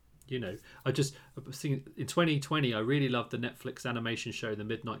 I was thinking in 2020 I really loved the Netflix animation show The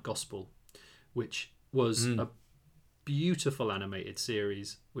Midnight Gospel, which was a beautiful animated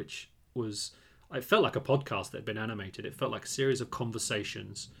series, it felt like a podcast that had been animated. It felt like a series of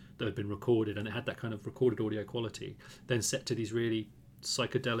conversations that had been recorded, and it had that kind of recorded audio quality, then set to these really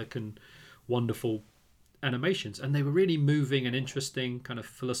psychedelic and wonderful animations, and they were really moving and interesting kind of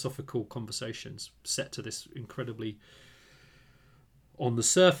philosophical conversations set to this incredibly, on the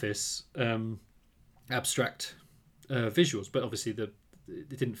surface, abstract visuals, but obviously it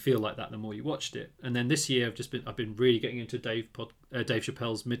didn't feel like that the more you watched it. And then this year I've been really getting into Dave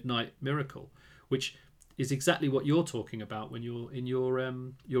Chappelle's Midnight Miracle, which is exactly what you're talking about when you're in your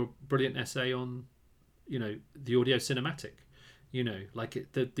brilliant essay on the audio cinematic.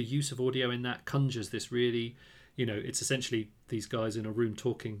 The use of audio in that conjures this really, it's essentially these guys in a room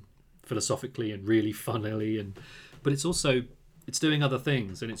talking philosophically and really funnily, but it's doing other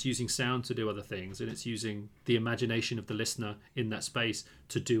things, and it's using sound to do other things, and it's using the imagination of the listener in that space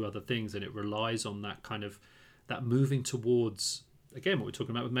to do other things, and it relies on that kind of that moving towards, again, what we're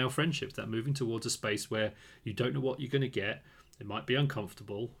talking about with male friendships, that moving towards a space where you don't know what you're going to get. It might be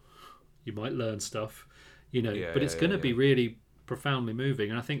uncomfortable, you might learn stuff, but it's going to be really profoundly moving.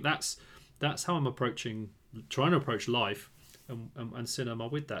 And I think that's how I'm trying to approach life and cinema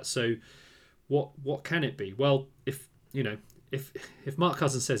with that. So what can it be? Well, if Mark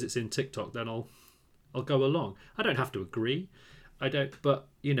Cousins says it's in TikTok, then I'll go along. I don't have to agree. I don't, but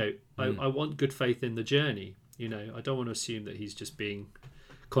I want good faith in the journey. I don't want to assume that he's just being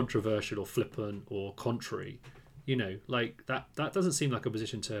controversial or flippant or contrary. Like that doesn't seem like a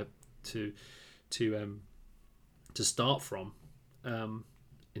position to start from,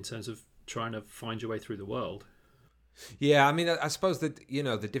 in terms of trying to find your way through the world. Yeah, I mean, I suppose that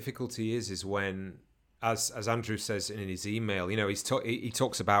the difficulty is when, as Andrew says in his email, he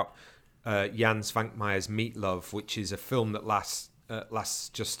talks about Jan Svankmeyer's Meat Love, which is a film that lasts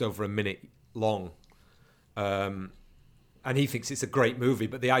just over a minute long, and he thinks it's a great movie,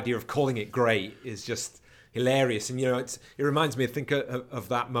 but the idea of calling it great is just hilarious. And it reminds me, I think, of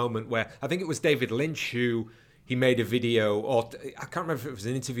that moment where I think it was David Lynch who he made a video, or I can't remember if it was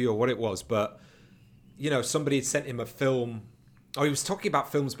an interview or what it was, but somebody had sent him a film, or he was talking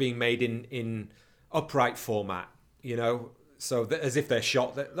about films being made in upright format, so that, as if they're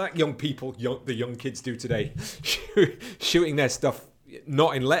shot that young people, the young kids do today, shooting their stuff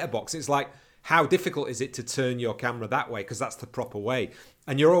not in letterbox. It's like, how difficult is it to turn your camera that way, because that's the proper way,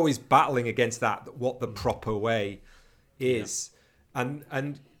 and you're always battling against that, what the proper way is.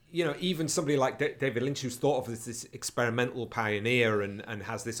 And even somebody like David Lynch, who's thought of as this experimental pioneer and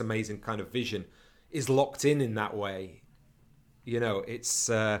has this amazing kind of vision, is locked in that way. It's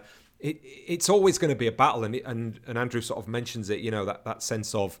always going to be a battle, and Andrew sort of mentions it. That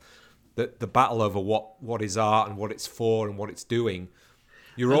sense of the battle over what is art and what it's for and what it's doing.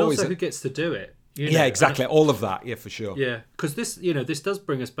 You're and always also who gets to do it. Yeah, exactly. All of that. Yeah, for sure. Yeah, because this does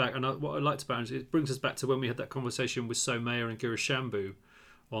bring us back, and what I liked about it is it brings us back to when we had that conversation with So Mayer and Gurushambu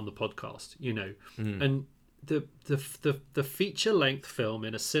on the podcast. And the feature length film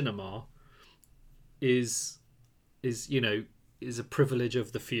in a cinema is a privilege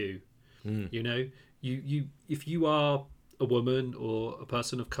of the few. You if you are a woman or a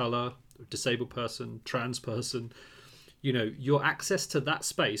person of color, a disabled person, trans person, your access to that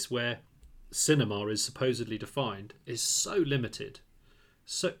space where cinema is supposedly defined is so limited.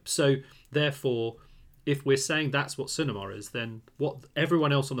 So therefore, if we're saying that's what cinema is, then what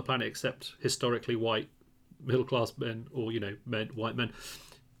everyone else on the planet except historically white middle class men or white men,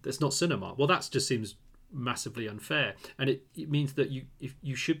 that's not cinema. Well, that just seems massively unfair, and it means that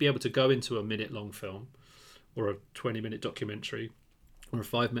you should be able to go into a minute long film or a 20-minute documentary or a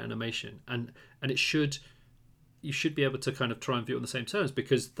 5-minute animation, and you should be able to kind of try and view it on the same terms,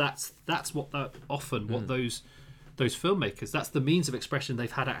 because that's what what those filmmakers, that's the means of expression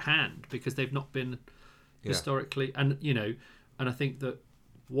they've had at hand, because they've not been historically, and I think that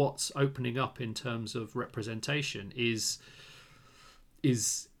what's opening up in terms of representation is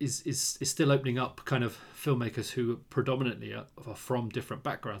still opening up kind of filmmakers who predominantly are from different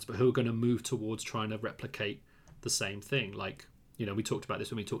backgrounds, but who are going to move towards trying to replicate the same thing. Like, we talked about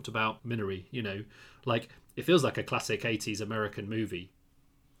this when we talked about Minari, like it feels like a classic 80s American movie,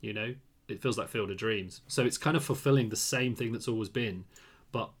 it feels like Field of Dreams. So it's kind of fulfilling the same thing that's always been,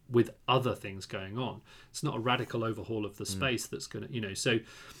 but with other things going on. It's not a radical overhaul of the space that's going to, so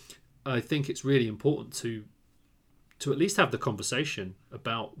I think it's really important to at least have the conversation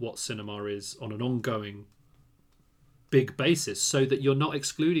about what cinema is on an ongoing big basis, so that you're not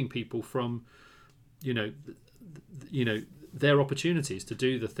excluding people from, their opportunities to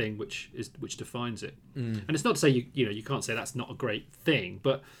do the thing which defines it. And it's not to say you can't say that's not a great thing,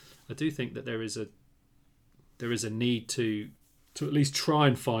 but I do think that there is a need to at least try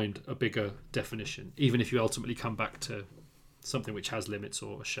and find a bigger definition, even if you ultimately come back to something which has limits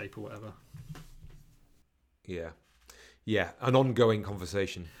or a shape or whatever. Yeah, an ongoing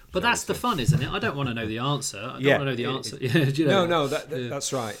conversation. But that's the fun, isn't it? I don't want to know the answer. I don't want to know the answer. No,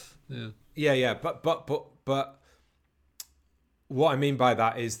 that's right. Yeah. But what I mean by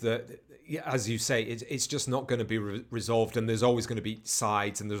that is that, as you say, it's just not going to be resolved, and there's always going to be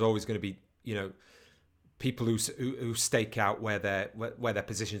sides, and there's always going to be people who stake out where their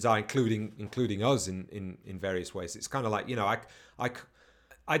positions are, including us in various ways. It's kind of like,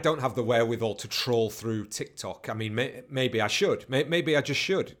 I don't have the wherewithal to troll through TikTok. I mean, maybe I should. Maybe I just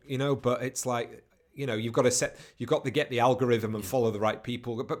should, but it's like, you've got to get the algorithm and follow the right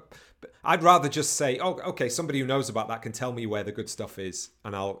people. But I'd rather just say, oh, okay, somebody who knows about that can tell me where the good stuff is,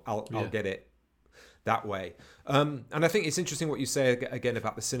 and I'll get it that way. And I think it's interesting what you say again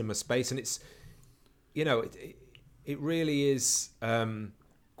about the cinema space, and it's, it really is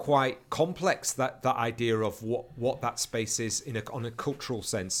quite complex, that idea of what that space is on a cultural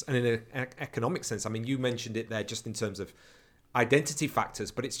sense and in an economic sense. I mean, you mentioned it there just in terms of identity factors,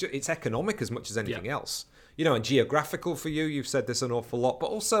 but it's economic as much as anything else. And geographical for you. You've said this an awful lot, but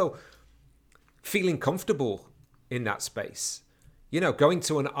also feeling comfortable in that space. Going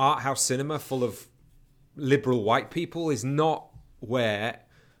to an art house cinema full of liberal white people is not where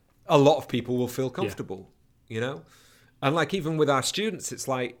a lot of people will feel comfortable. And like, even with our students, it's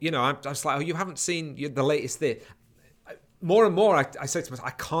like, I'm just like, oh, you haven't seen the latest thing. More and more, I say to myself,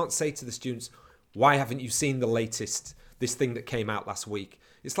 I can't say to the students, why haven't you seen the latest, this thing that came out last week?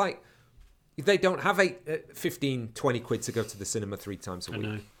 It's like, they don't have 15, 20 quid to go to the cinema 3 times a week. I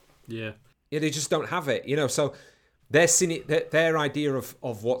know. Yeah, they just don't have it, so their idea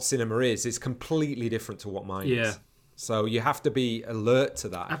of what cinema is completely different to what mine is. So you have to be alert to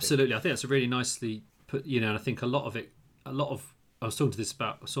that. Absolutely. I think that's a really nicely put, and I think I was talking to this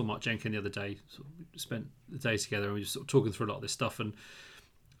about, I saw Mark Jenkin the other day, we spent the day together, and we were sort of talking through a lot of this stuff, and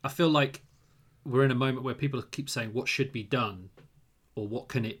I feel like we're in a moment where people keep saying what should be done, or what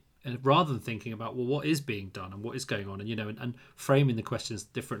can it, and rather than thinking about, well, what is being done and what is going on, and and framing the questions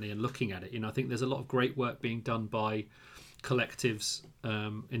differently and looking at it. I think there's a lot of great work being done by collectives,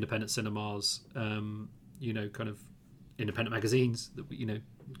 independent cinemas, kind of independent magazines that we we'll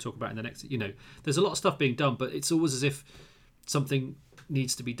talk about in the next. There's a lot of stuff being done, but it's always as if something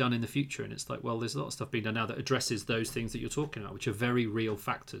needs to be done in the future. And it's like, well, there's a lot of stuff being done now that addresses those things that you're talking about, which are very real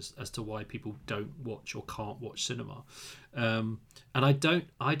factors as to why people don't watch or can't watch cinema. And I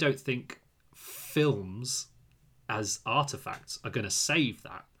don't think films as artifacts are going to save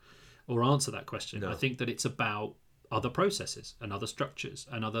that or answer that question. No. I think that it's about other processes and other structures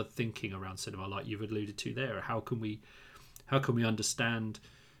and other thinking around cinema, like you've alluded to there. How can we understand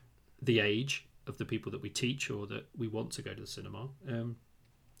the age of the people that we teach or that we want to go to the cinema,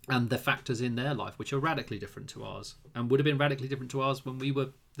 and the factors in their life which are radically different to ours and would have been radically different to ours when we were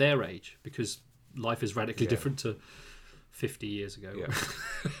their age, because life is radically different to 50 years ago.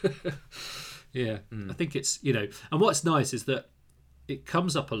 I think it's, and what's nice is that it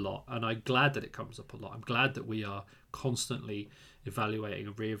comes up a lot, and I'm glad that it comes up a lot. I'm glad that we are constantly evaluating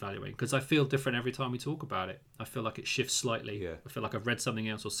and re-evaluating, because I feel different every time we talk about it. I feel like it shifts slightly. I feel like I've read something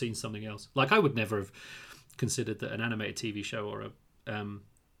else or seen something else. Like I would never have considered that an animated TV show or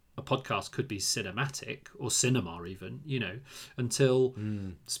a podcast could be cinematic or cinema even, until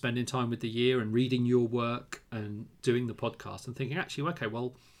spending time with the year and reading your work and doing the podcast and thinking, actually, okay,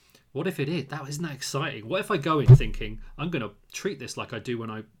 well, what if it is? Isn't that exciting? What if I go in thinking I'm going to treat this like I do when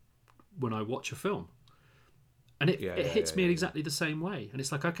I watch a film, and it hits me in exactly the same way. And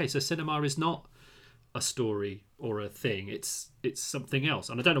it's like, okay, so cinema is not a story or a thing; it's something else.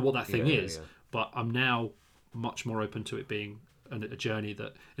 And I don't know what that thing is, but I'm now much more open to it being a journey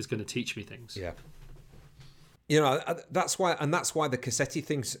that is going to teach me things. That's why the Cassetti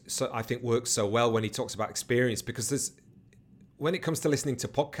thing, I think, works so well when he talks about experience, because when it comes to listening to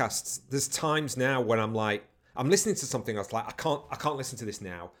podcasts, there's times now when I'm listening to something, I was like, I can't listen to this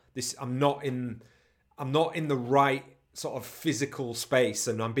now. I'm not in the right sort of physical space,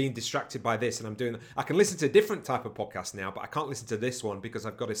 and I'm being distracted by this, and I'm doing. I can listen to a different type of podcast now, but I can't listen to this one because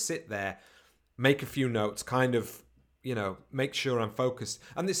I've got to sit there, make a few notes, kind of, make sure I'm focused.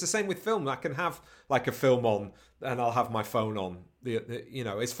 And it's the same with film. I can have like a film on, and I'll have my phone on.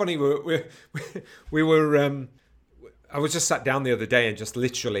 It's funny. We were. I was just sat down the other day and just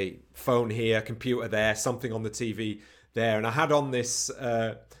literally phone here, computer there, something on the TV there, and I had on this.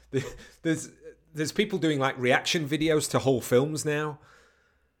 There's people doing like reaction videos to whole films now,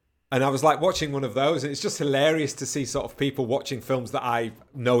 and I was like watching one of those, and it's just hilarious to see sort of people watching films that I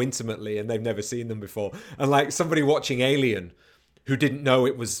know intimately and they've never seen them before, and like somebody watching Alien who didn't know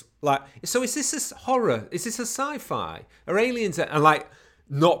it was like. So is this a horror? Is this a sci-fi? Are aliens? And like.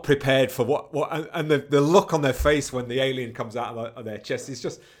 Not prepared for what and the look on their face when the alien comes out of their chest is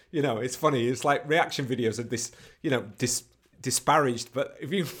just, it's funny. It's like reaction videos of this, disparaged, but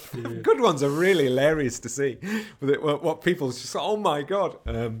good ones are really hilarious to see. What people's just, oh my god.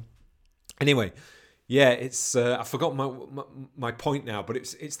 Anyway, it's I forgot my point now, but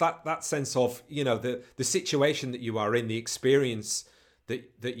it's that sense of, the situation that you are in, the experience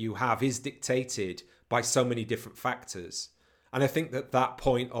that you have is dictated by so many different factors. And I think that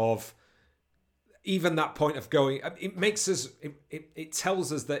point of going, it makes us, it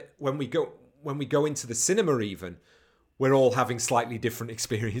tells us that when we go into the cinema, even, we're all having slightly different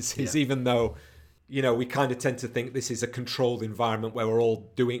experiences, even though, we kind of tend to think this is a controlled environment where we're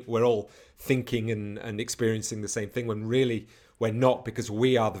all thinking and experiencing the same thing, when really we're not, because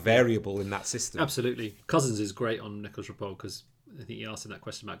we are the variable in that system. Absolutely. Cousins is great on Nicholas Rapole, because I think he asked him that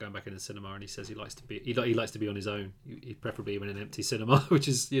question about going back into the cinema, and he says he likes to be on his own. He preferably in an empty cinema, which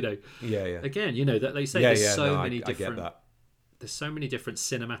is again, that they say there's so many different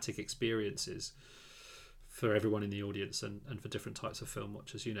cinematic experiences for everyone in the audience and for different types of film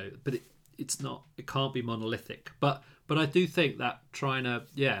watchers, but it can't be monolithic. But I do think that trying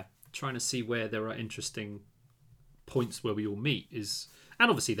to see where there are interesting points where we all meet is, and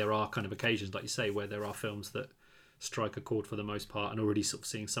obviously there are kind of occasions, like you say, where there are films that strike a chord for the most part, and already sort of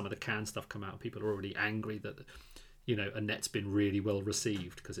seeing some of the Cannes stuff come out, and people are already angry that Annette's been really well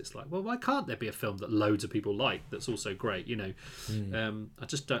received, because it's like, well, why can't there be a film that loads of people like that's also great? I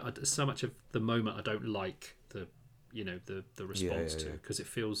just don't. So much of the moment I don't like the response to, because it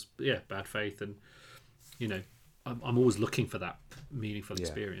feels bad faith, and I'm always looking for that meaningful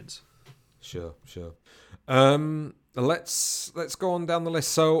experience. Sure. Let's go on down the list.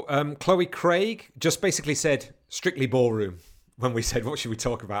 So Chloe Craig just basically said Strictly Ballroom when we said what should we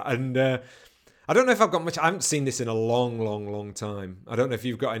talk about, and I don't know if I've got much. I haven't seen this in a long time. I don't know if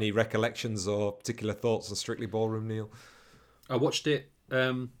you've got any recollections or particular thoughts on Strictly Ballroom, Neil. I watched it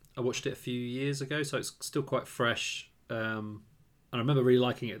a few years ago, so it's still quite fresh. And I remember really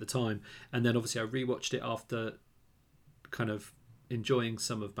liking it at the time, and then obviously I rewatched it after kind of enjoying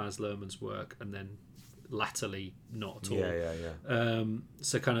some of Baz Luhrmann's work, and then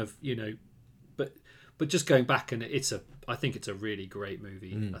but but just going back, and I think it's a really great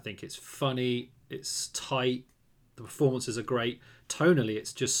movie. I think it's funny, it's tight, the performances are great. Tonally,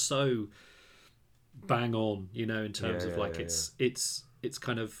 it's just so bang on, in terms of it's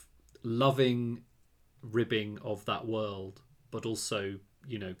kind of loving ribbing of that world, but also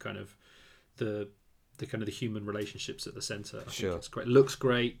kind of the kind of the human relationships at the center. I think it's great. It looks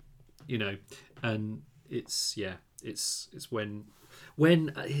great, and it's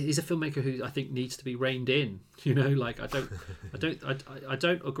when he's a filmmaker who I think needs to be reined in. Like I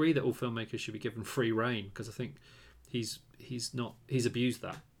don't agree that all filmmakers should be given free rein, because I think he's abused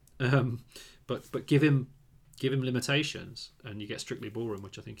that. But give him limitations, and you get Strictly Ballroom,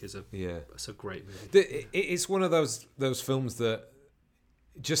 which I think is a great movie. It's one of those films that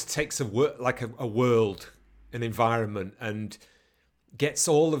just takes a world, an environment, and gets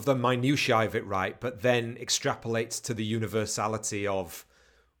all of the minutiae of it right, but then extrapolates to the universality of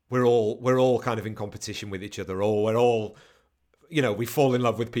we're all kind of in competition with each other, or we're all, we fall in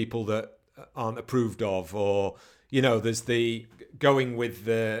love with people that aren't approved of, or there's the going with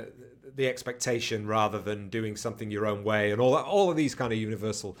the expectation rather than doing something your own way, and all of these kind of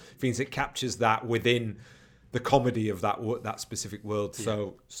universal things. It captures that within the comedy of that specific world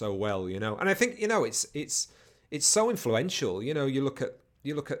so well, and I think it's so influential. You look at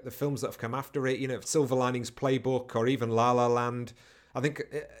the films that have come after it, Silver Linings Playbook, or even La La Land. I think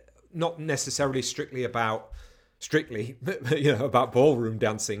not necessarily strictly about ballroom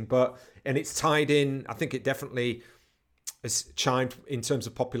dancing, and it's tied in. I think it definitely has chimed in terms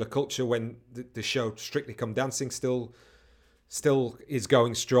of popular culture when the show Strictly Come Dancing still is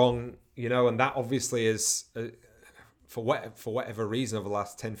going strong, and that obviously is for whatever reason over the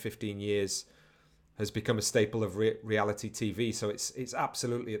last 10-15 years has become a staple of reality TV. So it's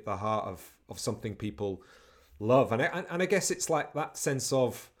absolutely at the heart of something people love, and I guess it's like that sense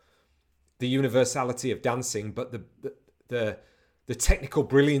of the universality of dancing, but the technical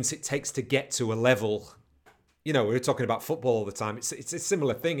brilliance it takes to get to a level. We were talking about football all the time. It's a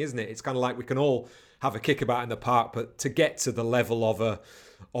similar thing, isn't it? It's kind of like we can all have a kickabout in the park, but to get to the level of a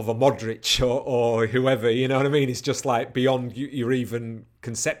Modric or whoever, you know what I mean? It's just like beyond your even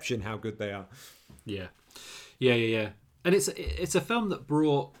conception how good they are. Yeah. And it's a film that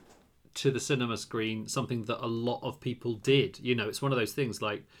brought to the cinema screen something that a lot of people did. It's one of those things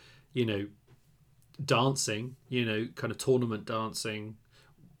like, dancing, kind of tournament dancing,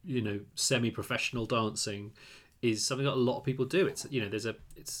 semi-professional dancing is something that a lot of people do. It's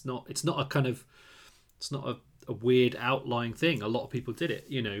it's not a weird outlying thing. A lot of people did it,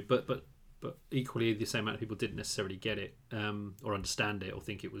 but equally the same amount of people didn't necessarily get it or understand it or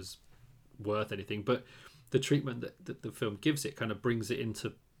think it was worth anything. But the treatment that the film gives it kind of brings it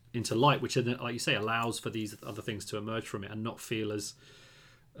into light, which, like you say, allows for these other things to emerge from it and not feel as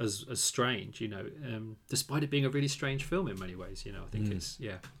strange, despite it being a really strange film in many ways. I think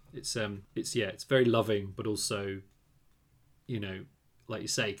it's very loving, but also, like you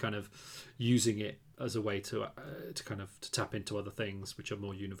say, kind of using it as a way to tap into other things which are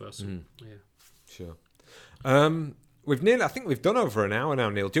more universal. Sure. I think we've done over an hour now,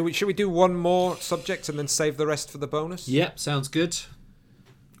 Neil. Should we do one more subject and then save the rest for the bonus? Yep, sounds good.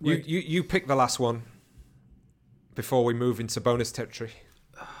 You pick the last one before we move into bonus territory.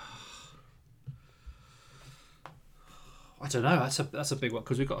 I don't know. That's a big one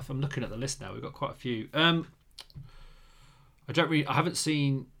because we've got. If I'm looking at the list now, we've got quite a few. I haven't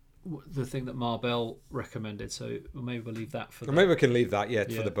seen the thing that Marbell recommended, so maybe we'll leave that for. Maybe we can leave that,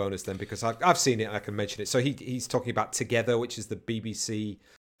 for the bonus then, because I've seen it and I can mention it. So he's talking about Together, which is the BBC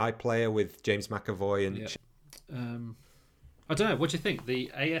iPlayer with James McAvoy and. I don't know. What do you think? The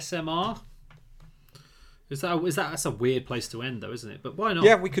ASMR. That's a weird place to end, though, isn't it? But why not?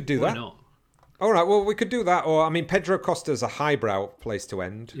 Yeah, we could do that. Why not? All right, well, we could do that, or Pedro Costa's a highbrow place to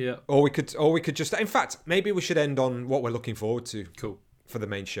end. Yeah. Or we could just, in fact, maybe we should end on what we're looking forward to. Cool. For the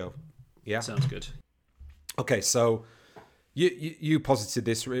main show. Yeah. Sounds good. Okay, so you posited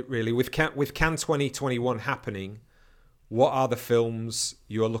this really with Cannes 2021 happening. What are the films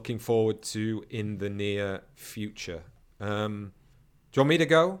you are looking forward to in the near future? Do you want me to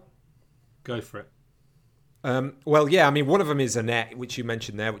go? Go for it. Well, yeah, one of them is Annette, which you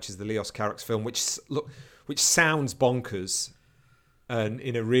mentioned there, which is the Leos Carax film, which sounds bonkers, and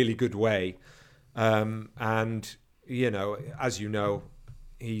in a really good way. And as you know,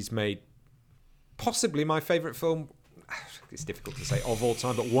 he's made possibly my favourite film. It's difficult to say of all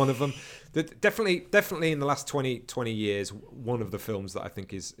time, but one of them. Definitely in the last 20 years, one of the films that I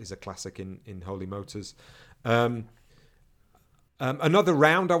think is a classic in Holy Motors. Another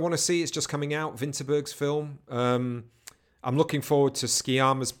round I want to see is just coming out, Vinterberg's film. I'm looking forward to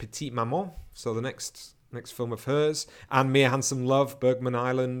Sciamma's Petite Maman, So the next film of hers, and Mia Hansen-Løve, Bergman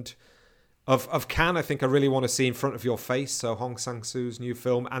Island. Of Cannes, I think I really want to see In Front of Your Face, so Hong Sang-soo's new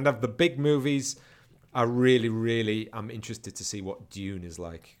film. And of the big movies, I really am interested to see what Dune is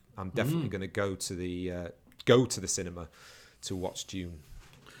like. I'm definitely going to go to the cinema to watch Dune.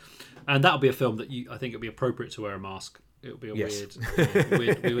 And that'll be a film that I think it'll be appropriate to wear a mask. It'll be a weird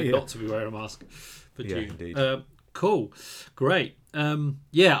not to be wearing a mask for Dune. Indeed. Cool, great. I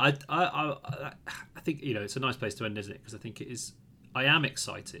think it's a nice place to end, isn't it? Because I think it is. I am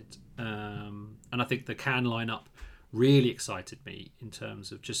excited, and I think the Cannes lineup really excited me in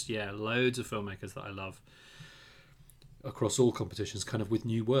terms of just loads of filmmakers that I love across all competitions, kind of with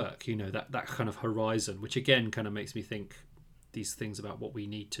new work. That kind of horizon, which again kind of makes me think these things about what we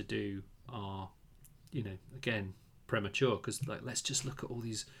need to do are, again, premature, because let's just look at all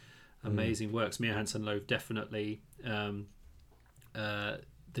these amazing works. Mia Hansen-Løve, definitely.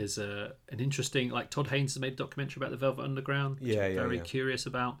 There's an interesting, Todd Haynes has made a documentary about the Velvet Underground, which I'm very curious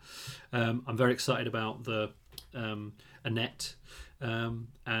about. I'm very excited about the Annette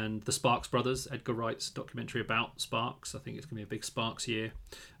and the Sparks brothers, Edgar Wright's documentary about Sparks. I think it's going to be a big Sparks year,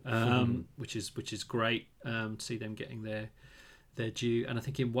 which is great to see them getting their due. And I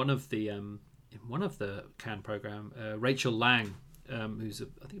think in one of the Cannes program, Rachel Lang, who's a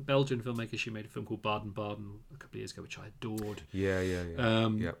Belgian filmmaker, she made a film called Baden Baden a couple of years ago, which I adored.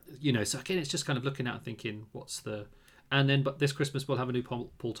 So again, it's just kind of looking at and thinking, but this Christmas we'll have a new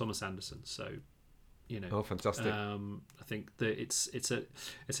Paul Thomas Anderson. So, oh, fantastic! I think that it's an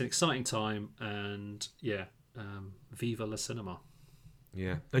exciting time, and viva la cinema.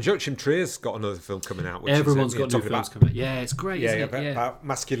 Yeah, and Joachim Trier's got another film coming out. Which Everyone's got new films coming out. Yeah, it's great. About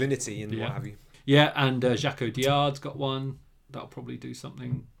masculinity and what have you. Yeah, and Jacques Audiard's got one. That'll probably do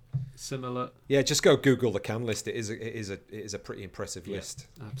something similar. Yeah, just go Google the Cannes list. It is a pretty impressive list.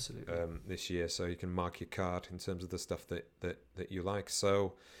 Absolutely. This year, so you can mark your card in terms of the stuff that you like.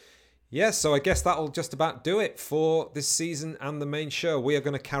 So, so I guess that'll just about do it for this season and the main show. We are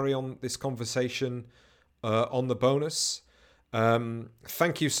going to carry on this conversation on the bonus.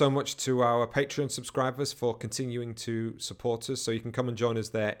 Thank you so much to our Patreon subscribers for continuing to support us. So you can come and join us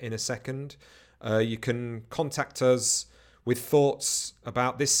there in a second. You can contact us with thoughts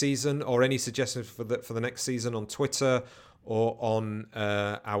about this season or any suggestions for the next season on Twitter or on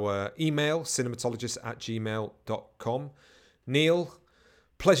our email, cinematologist@gmail.com. Neil,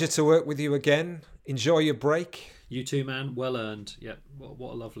 pleasure to work with you again. Enjoy your break. You too, man. Well earned. Yeah.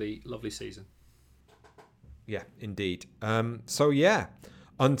 What a lovely season. Yeah, indeed.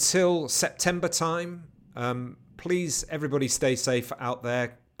 Until September time, please, everybody stay safe out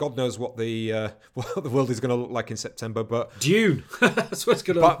there. God knows what the world is going to look like in September, but Dune. That's what it's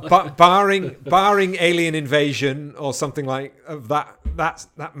going to look like. Barring alien invasion or something like of that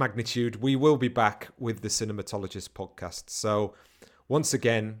magnitude, we will be back with the Cinematologist podcast. So, once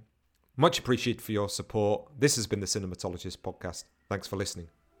again, much appreciated for your support. This has been the Cinematologist podcast. Thanks for listening.